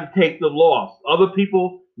take the loss. Other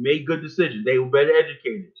people made good decisions. They were better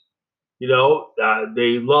educated. They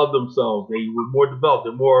loved themselves. They were more developed.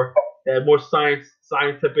 They had more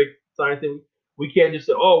scientific. We can't just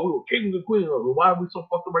say, "Oh, we were kings and queens." Why are we so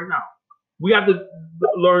fucked up right now? We have to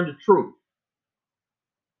learn the truth.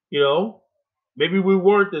 Maybe we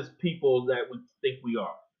weren't this people that we think we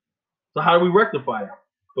are. So how do we rectify that?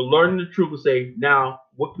 But learning the truth and say, now,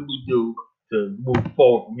 what can we do to move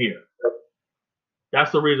forward from here?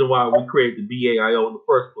 That's the reason why we created the BAIO in the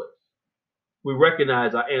first place. We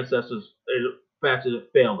recognize our ancestors factors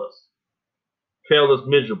that failed us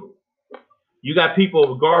miserably. You got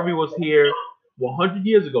people. Garvey was here 100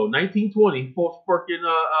 years ago, 1920. Folks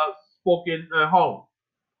spoke in Harlem.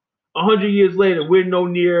 100 years later, we're no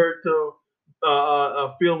nearer to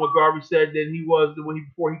feeling what Garvey said than he was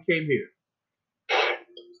before he came here.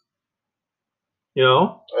 You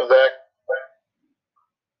know?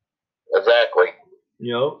 Exactly.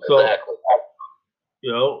 You know, so Exactly.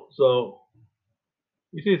 you know, so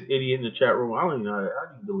you see this idiot in the chat room. I don't even know how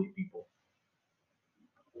do you delete people.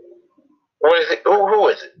 What is it? Who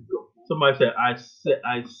is it? Somebody said I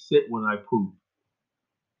sit when I poop.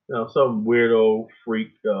 You know, some weirdo freak.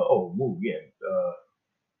 Well,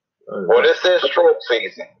 this is stroke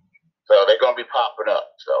season, so they're gonna be popping up.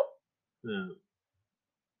 So. Yeah.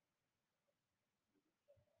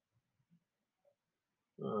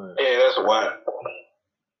 All right. Yeah, that's why.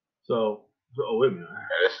 So wait a minute.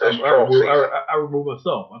 I removed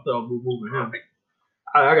myself. I thought I was removing him.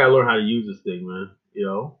 I gotta learn how to use this thing, man. You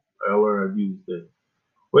know, I gotta learn how to use this thing.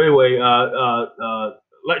 But anyway,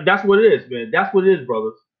 like that's what it is, man. That's what it is,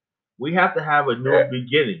 brothers. We have to have a new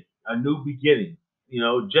beginning. A new beginning. You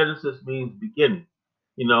know, Genesis means beginning.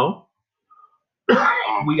 You know,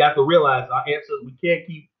 we have to realize our ancestors. We can't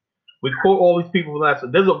keep. We quote all these people from last.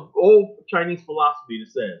 There's an old Chinese philosophy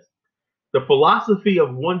that says the philosophy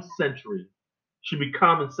of one century should be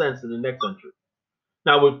common sense in the next century.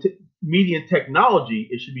 Now, with media and technology,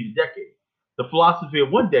 it should be the decade. The philosophy of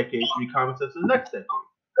one decade should be common sense in the next decade.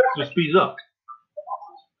 So speed it up.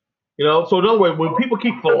 You know, so in other words, when people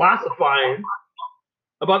keep philosophizing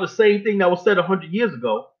about the same thing that was said 100 years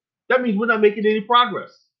ago, that means we're not making any progress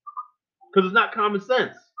because it's not common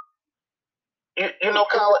sense. You know,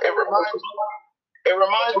 Kyle, it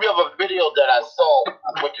reminds me of a video that I saw.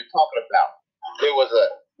 What you're talking about? There was a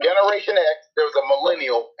Generation X, there was a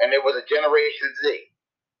millennial, and there was a Generation Z,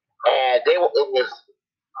 and it was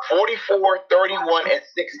 44, 31, and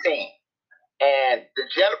 16. And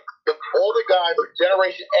the older guy,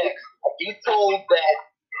 Generation X, he told that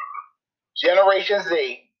Generation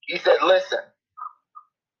Z, he said, "Listen,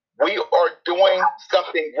 we are doing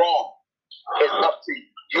something wrong. It's up to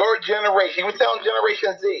your generation." He was telling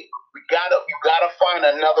Generation Z, you gotta find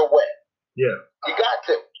another way. Yeah. You got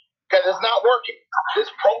to, because it's not working. This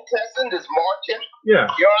protesting, this marching. Yeah.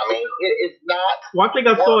 You know what I mean? It's not. Well, I think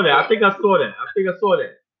I saw that. I think I saw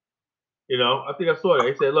that. You know, I think I saw that.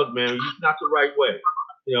 He said, "Look, man, it's not the right way.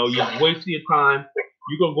 You know, you're wasting your time.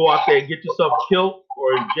 You're gonna go out there and get yourself killed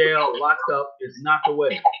or in jail, locked up. It's not the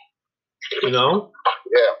way." You know?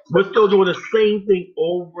 Yeah. We're still doing the same thing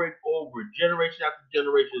over and over, generation after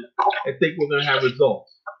generation, and think we're gonna have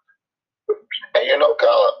results. And you know,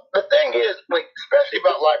 Colin, the thing is, especially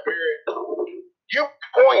about Liberia, you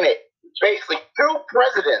pointed basically 2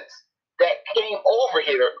 presidents that came over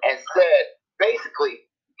here and said, basically,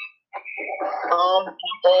 come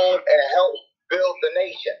home and help build the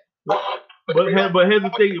nation. But here's the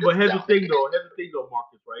thing though,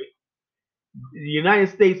 Marcus, right? The United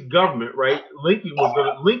States government, right? Lincoln was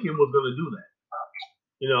gonna do that.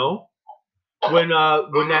 You know, when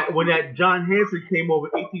that John Hanson came over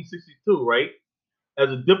in 1862, right? As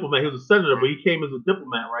a diplomat, he was a senator, but he came as a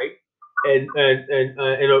diplomat, right? And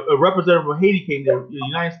a representative from Haiti came there. The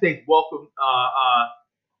United States welcomed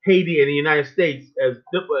Haiti and the United States as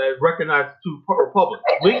recognized two republics.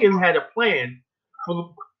 Lincoln had a plan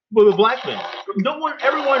for the black man.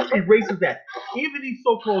 Everyone erases that. Even these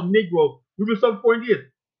so-called Negroes, we've been suffering for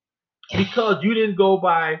years because you didn't go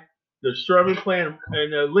by the Sherman plan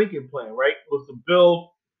and the Lincoln plan, right? Was to build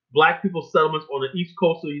black people settlements on the east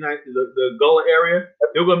coast of the United States, the Gullah area.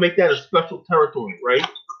 They were going to make that a special territory, right?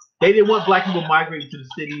 They didn't want black people migrating to the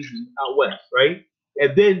cities out west, right?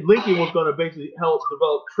 And then Lincoln was going to basically help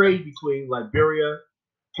develop trade between Liberia,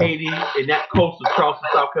 Haiti, and that coast of Charleston,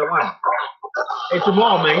 South Carolina. Hey,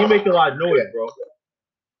 Jamal, man, you make a lot of noise, bro.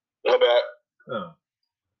 Not bad.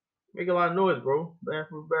 Make a lot of noise, bro. Bad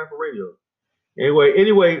for radio.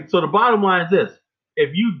 Anyway, so the bottom line is this.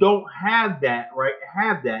 If you don't have that, right,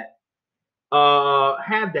 have that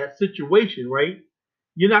situation, right,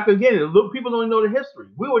 you're not going to get it. People don't know the history.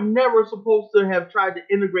 We were never supposed to have tried to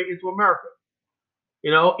integrate into America.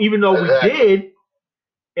 You know, even though we did,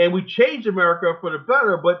 and we changed America for the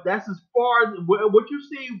better, but that's as far as what you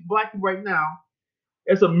see black people right now.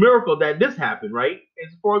 It's a miracle that this happened, right?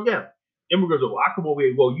 As far again, immigrants go, I come over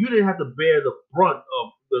here. Well, you didn't have to bear the brunt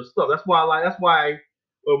of the stuff. That's why,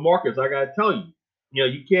 Marcus, I gotta tell you, you know,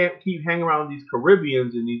 you can't keep hanging around these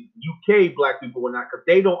Caribbeans and these UK black people and not because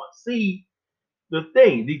they don't see the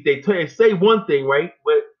thing. They say one thing, right?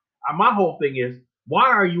 But my whole thing is Why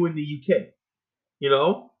are you in the UK? You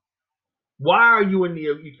know, why are you in the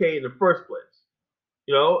UK in the first place?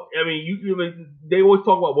 You know, I mean, they always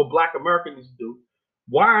talk about what Black Americans do.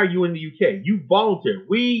 Why are you in the UK? You volunteer.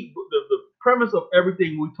 The premise of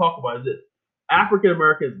everything we talk about is this: African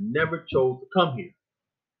Americans never chose to come here.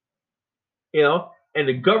 You know, and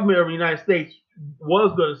the government of the United States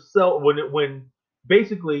was going to sell when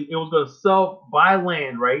basically it was going to buy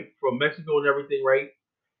land right from Mexico and everything right,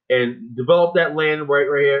 and develop that land right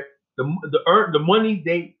here. The money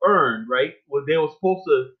they earned right, was they were supposed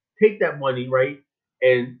to take that money right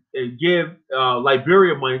and give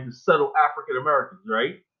Liberia money to settle African Americans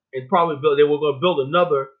right, and probably they were going to build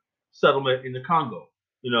another settlement in the Congo.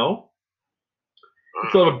 You know,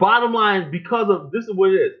 so the bottom line, because of this is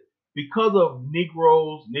what it is. Because of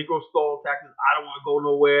Negro stolen taxes, I don't want to go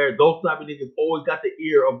nowhere. Those type of niggas always got the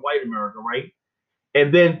ear of white America, right?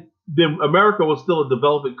 And then America was still a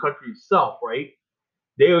developing country itself, right?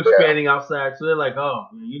 They were expanding outside, so they're like, oh,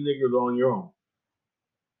 man, you niggas are on your own.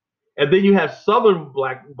 And then you have Southern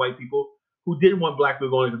white people who didn't want black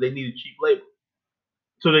people going because they needed cheap labor.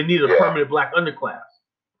 So they needed a permanent black underclass.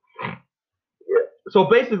 So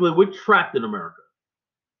basically, we're trapped in America.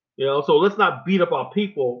 You know, so let's not beat up our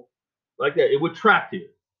people like that. We're trapped here.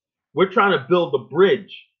 We're trying to build the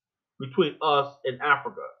bridge between us and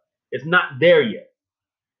Africa. It's not there yet.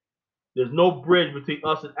 There's no bridge between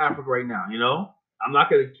us and Africa right now, you know? I'm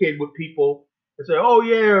not going to kid with people and say, oh,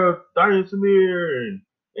 yeah, Donnie Samir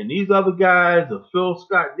and these other guys, or Phil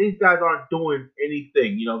Scott, these guys aren't doing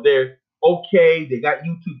anything. You know, they're okay. They got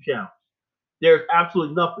YouTube channels. There's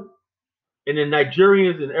absolutely nothing. And the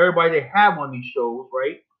Nigerians and everybody they have on these shows,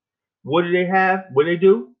 right? What do they have? What do they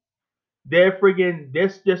do? They're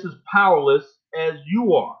just as powerless as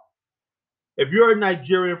you are. If you're a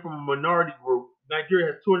Nigerian from a minority group,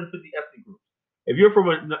 Nigeria has 250 ethnic groups. If you're from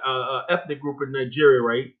an ethnic group in Nigeria,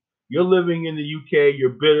 right, you're living in the UK,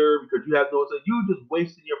 you're bitter because you have no sense. You're just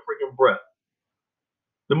wasting your freaking breath.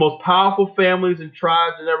 The most powerful families and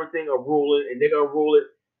tribes and everything are ruling, and they're going to rule it.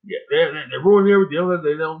 Yeah, they're ruling everything.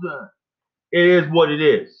 They don't do it. It is what it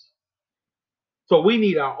is. So we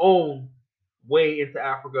need our own way into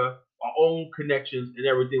Africa, our own connections and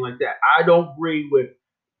everything like that. I don't agree with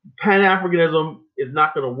Pan-Africanism is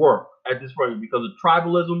not going to work at this point because of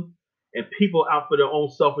tribalism and people out for their own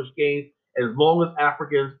selfish gains, as long as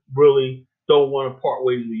Africans really don't want to part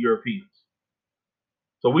ways with Europeans.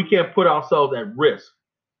 So we can't put ourselves at risk,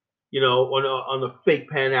 you know, on the fake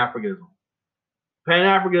Pan-Africanism.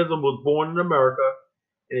 Pan-Africanism was born in America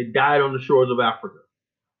and it died on the shores of Africa.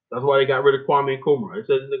 That's why they got rid of Kwame Nkrumah. They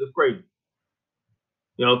said this nigga's crazy.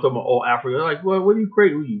 You know, talking about all Africa. They're like, well, what are you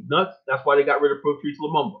crazy? Are you nuts? That's why they got rid of Patrice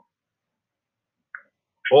Lumumba.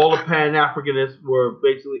 All the Pan-Africanists were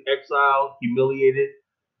basically exiled, humiliated.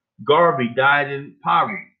 Garvey died in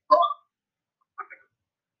poverty.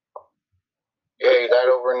 Yeah, he died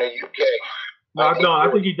over in the UK. No, I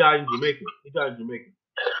think he died in Jamaica. He died in Jamaica.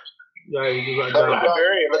 Yeah, he died.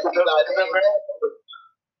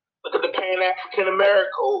 Look at the Pan-African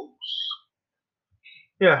Americans.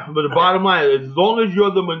 Yeah, but the bottom line is, as long as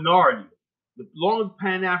you're the minority, as long as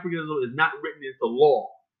Pan-Africanism is not written into law,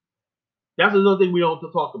 that's another thing we don't have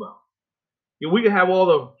to talk about. You know, we can have all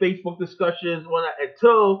the Facebook discussions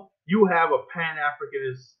until you have a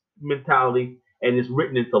Pan-Africanist mentality and it's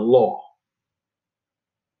written into law.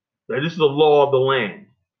 Now, this is the law of the land.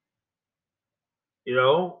 You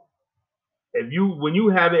know, when you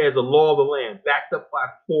have it as a law of the land, backed up by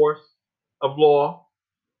force of law,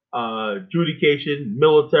 adjudication,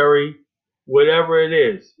 military, whatever it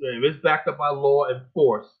is, if it's backed up by law and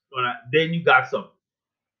force, then you got something.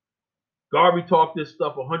 Garvey talked this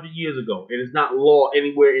stuff 100 years ago, and it's not law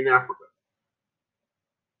anywhere in Africa.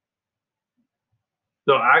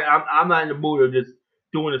 So I'm not in the mood of just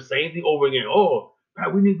doing the same thing over again. Oh,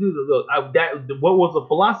 we need to do what was the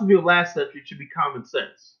philosophy of last century should be common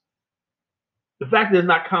sense. The fact that it's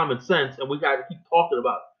not common sense, and we got to keep talking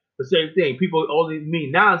about the same thing. People only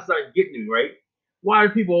mean now it's starting getting me, right? Why are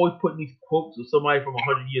people always putting these quotes of somebody from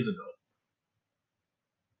 100 years ago?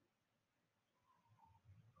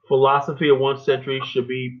 Philosophy of one century should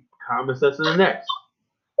be common sense in the next.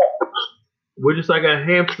 We're just like a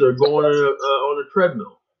hamster going on a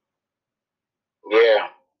treadmill. Yeah.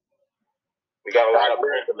 We got a lot of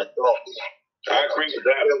random adults. I agree with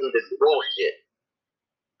that. This bullshit.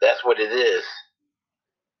 That's what it is.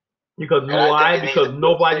 Because why? Because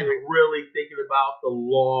nobody's really thinking about the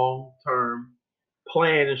long-term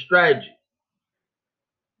plan and strategy.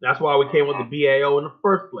 That's why we came with the BAO in the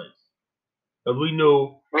first place. Because we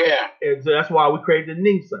knew, and so that's why we created the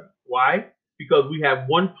Ning site. Why? Because we have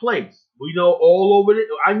one place. We know all over it.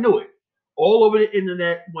 I knew it. all over the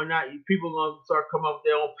internet. When not people are gonna start coming up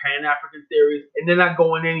with their own Pan-African theories, and they're not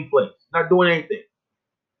going any place, not doing anything.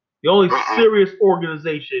 The only serious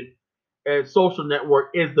organization and social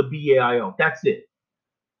network is the BAIO. That's it.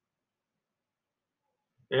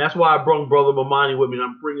 And that's why I brought Brother Mamani with me. And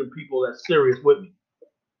I'm bringing people that's serious with me.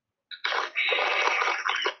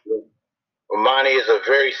 Mamani is a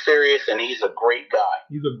very serious, and he's a great guy.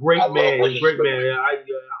 He's a great man. He's a great man. I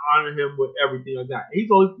honor him with everything I got.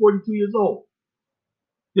 He's only 42 years old.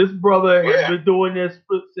 This brother has been doing this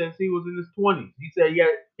since he was in his 20s. He said,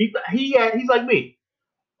 he's like me.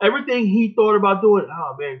 Everything he thought about doing,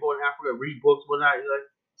 oh man, going to Africa, read books, whatnot. Like,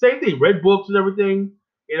 same thing, read books and everything.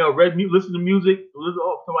 You know, listen to music, listen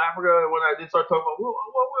to Africa. And when I did start talking about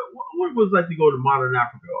what was it like to go to modern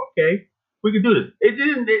Africa? Okay, we could do this.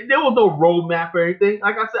 There was no roadmap or anything.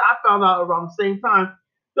 Like I said, I found out around the same time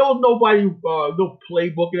there was nobody, no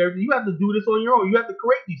playbook and everything. You have to do this on your own. You have to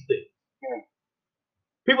create these things.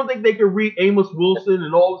 People think they can read Amos Wilson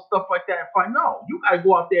and all the stuff like that and find. No, you got to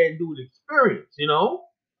go out there and do an experience. You know.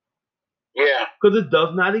 Yeah. Because it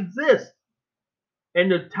does not exist. And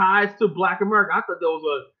the ties to Black America, I thought there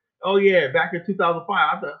was back in 2005,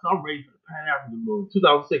 I thought I'm ready for the Pan-African movement.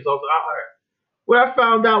 2006, I was like, all right. What I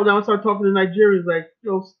found out when I started talking to Nigerians, like,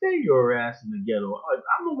 stay your ass in the ghetto.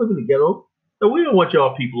 I'm not living in the ghetto. So we don't want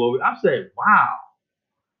y'all people over. I said, wow.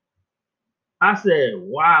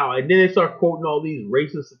 And then they start quoting all these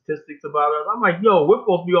racist statistics about us. I'm like, yo, we're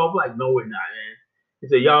supposed to be all black. No, we're not, man. He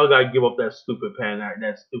said, y'all got to give up that stupid pan.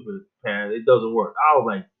 It doesn't work. I was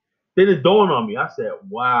like, then it dawned on me. I said,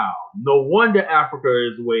 wow, no wonder Africa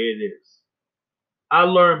is the way it is. I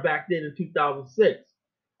learned back then in 2006.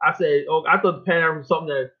 I said, I thought the Pan African was something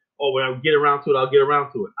that, when I get around to it, I'll get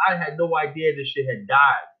around to it. I had no idea this shit had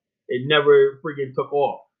died. It never freaking took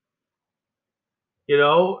off. You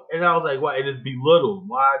know? And I was like, why? It is belittled.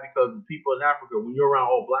 Why? Because the people in Africa, when you're around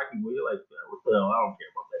all black people, you're like, what the hell? I don't care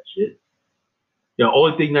about that shit. You know,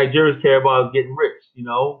 only thing Nigerians care about is getting rich, you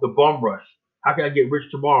know, the bum rush. How can I get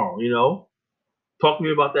rich tomorrow, you know? Talk to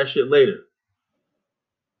me about that shit later.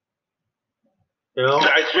 You know?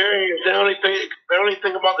 Nigerians, they only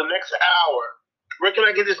think about the next hour. Where can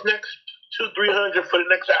I get this next 200-300 for the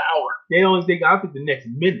next hour? They only think, I think the next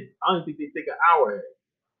minute. I don't think they think an hour ahead.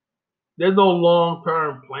 There's no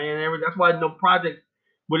long-term plan and everything. That's why no project,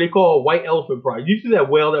 what they call a white elephant project. You see that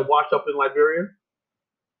whale that washed up in Liberia?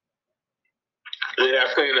 Yeah,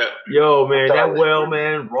 I've seen that. Yo, man, that whale,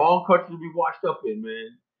 man, wrong country to be washed up in,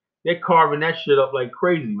 man. They're carving that shit up like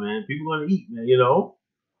crazy, man. People gonna eat, man, you know?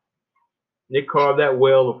 They carve that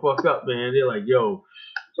whale the fuck up, man. They're like, yo.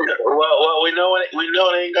 Well, we know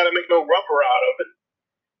they ain't gotta make no rubber out of it.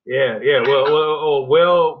 Yeah. Well,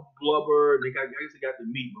 whale blubber. I guess they got the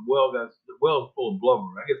meat, but whale's full of blubber.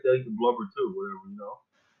 I guess they eat the blubber too, whatever, you know.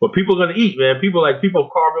 But people are gonna eat, man. People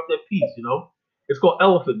carve up their piece, you know. It's called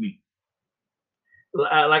elephant meat.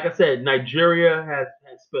 Like I said, Nigeria has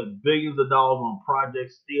spent billions of dollars on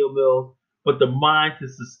projects, steel mills, but the mind to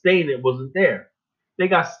sustain it wasn't there. They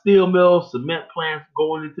got steel mills, cement plants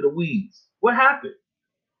going into the weeds. What happened?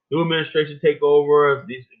 New administration take over,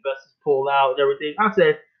 these investors pull out and everything. I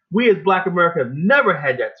said, we as Black America have never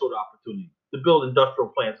had that sort of opportunity to build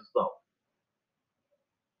industrial plants and stuff.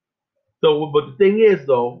 So, but the thing is,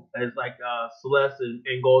 though, as like Celeste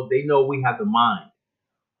and Gold, they know we have the mind.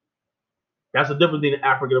 That's the difference between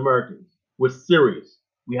African Americans. We're serious.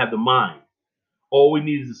 We have the mind. All we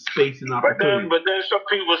need is a space and opportunity. But then some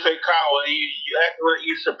people say, Kyle, you act like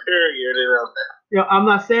you're superior to them. You know, I'm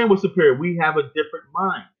not saying we're superior. We have a different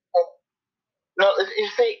mind. No, you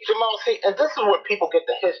see, Jamal, and this is where people get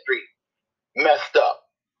the history messed up.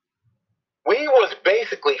 We was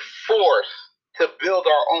basically forced to build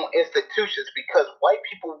our own institutions because white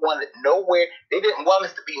people wanted nowhere. They didn't want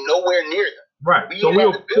us to be nowhere near them. Right. We so had we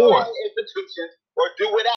were to build our forced. own institutions or do without.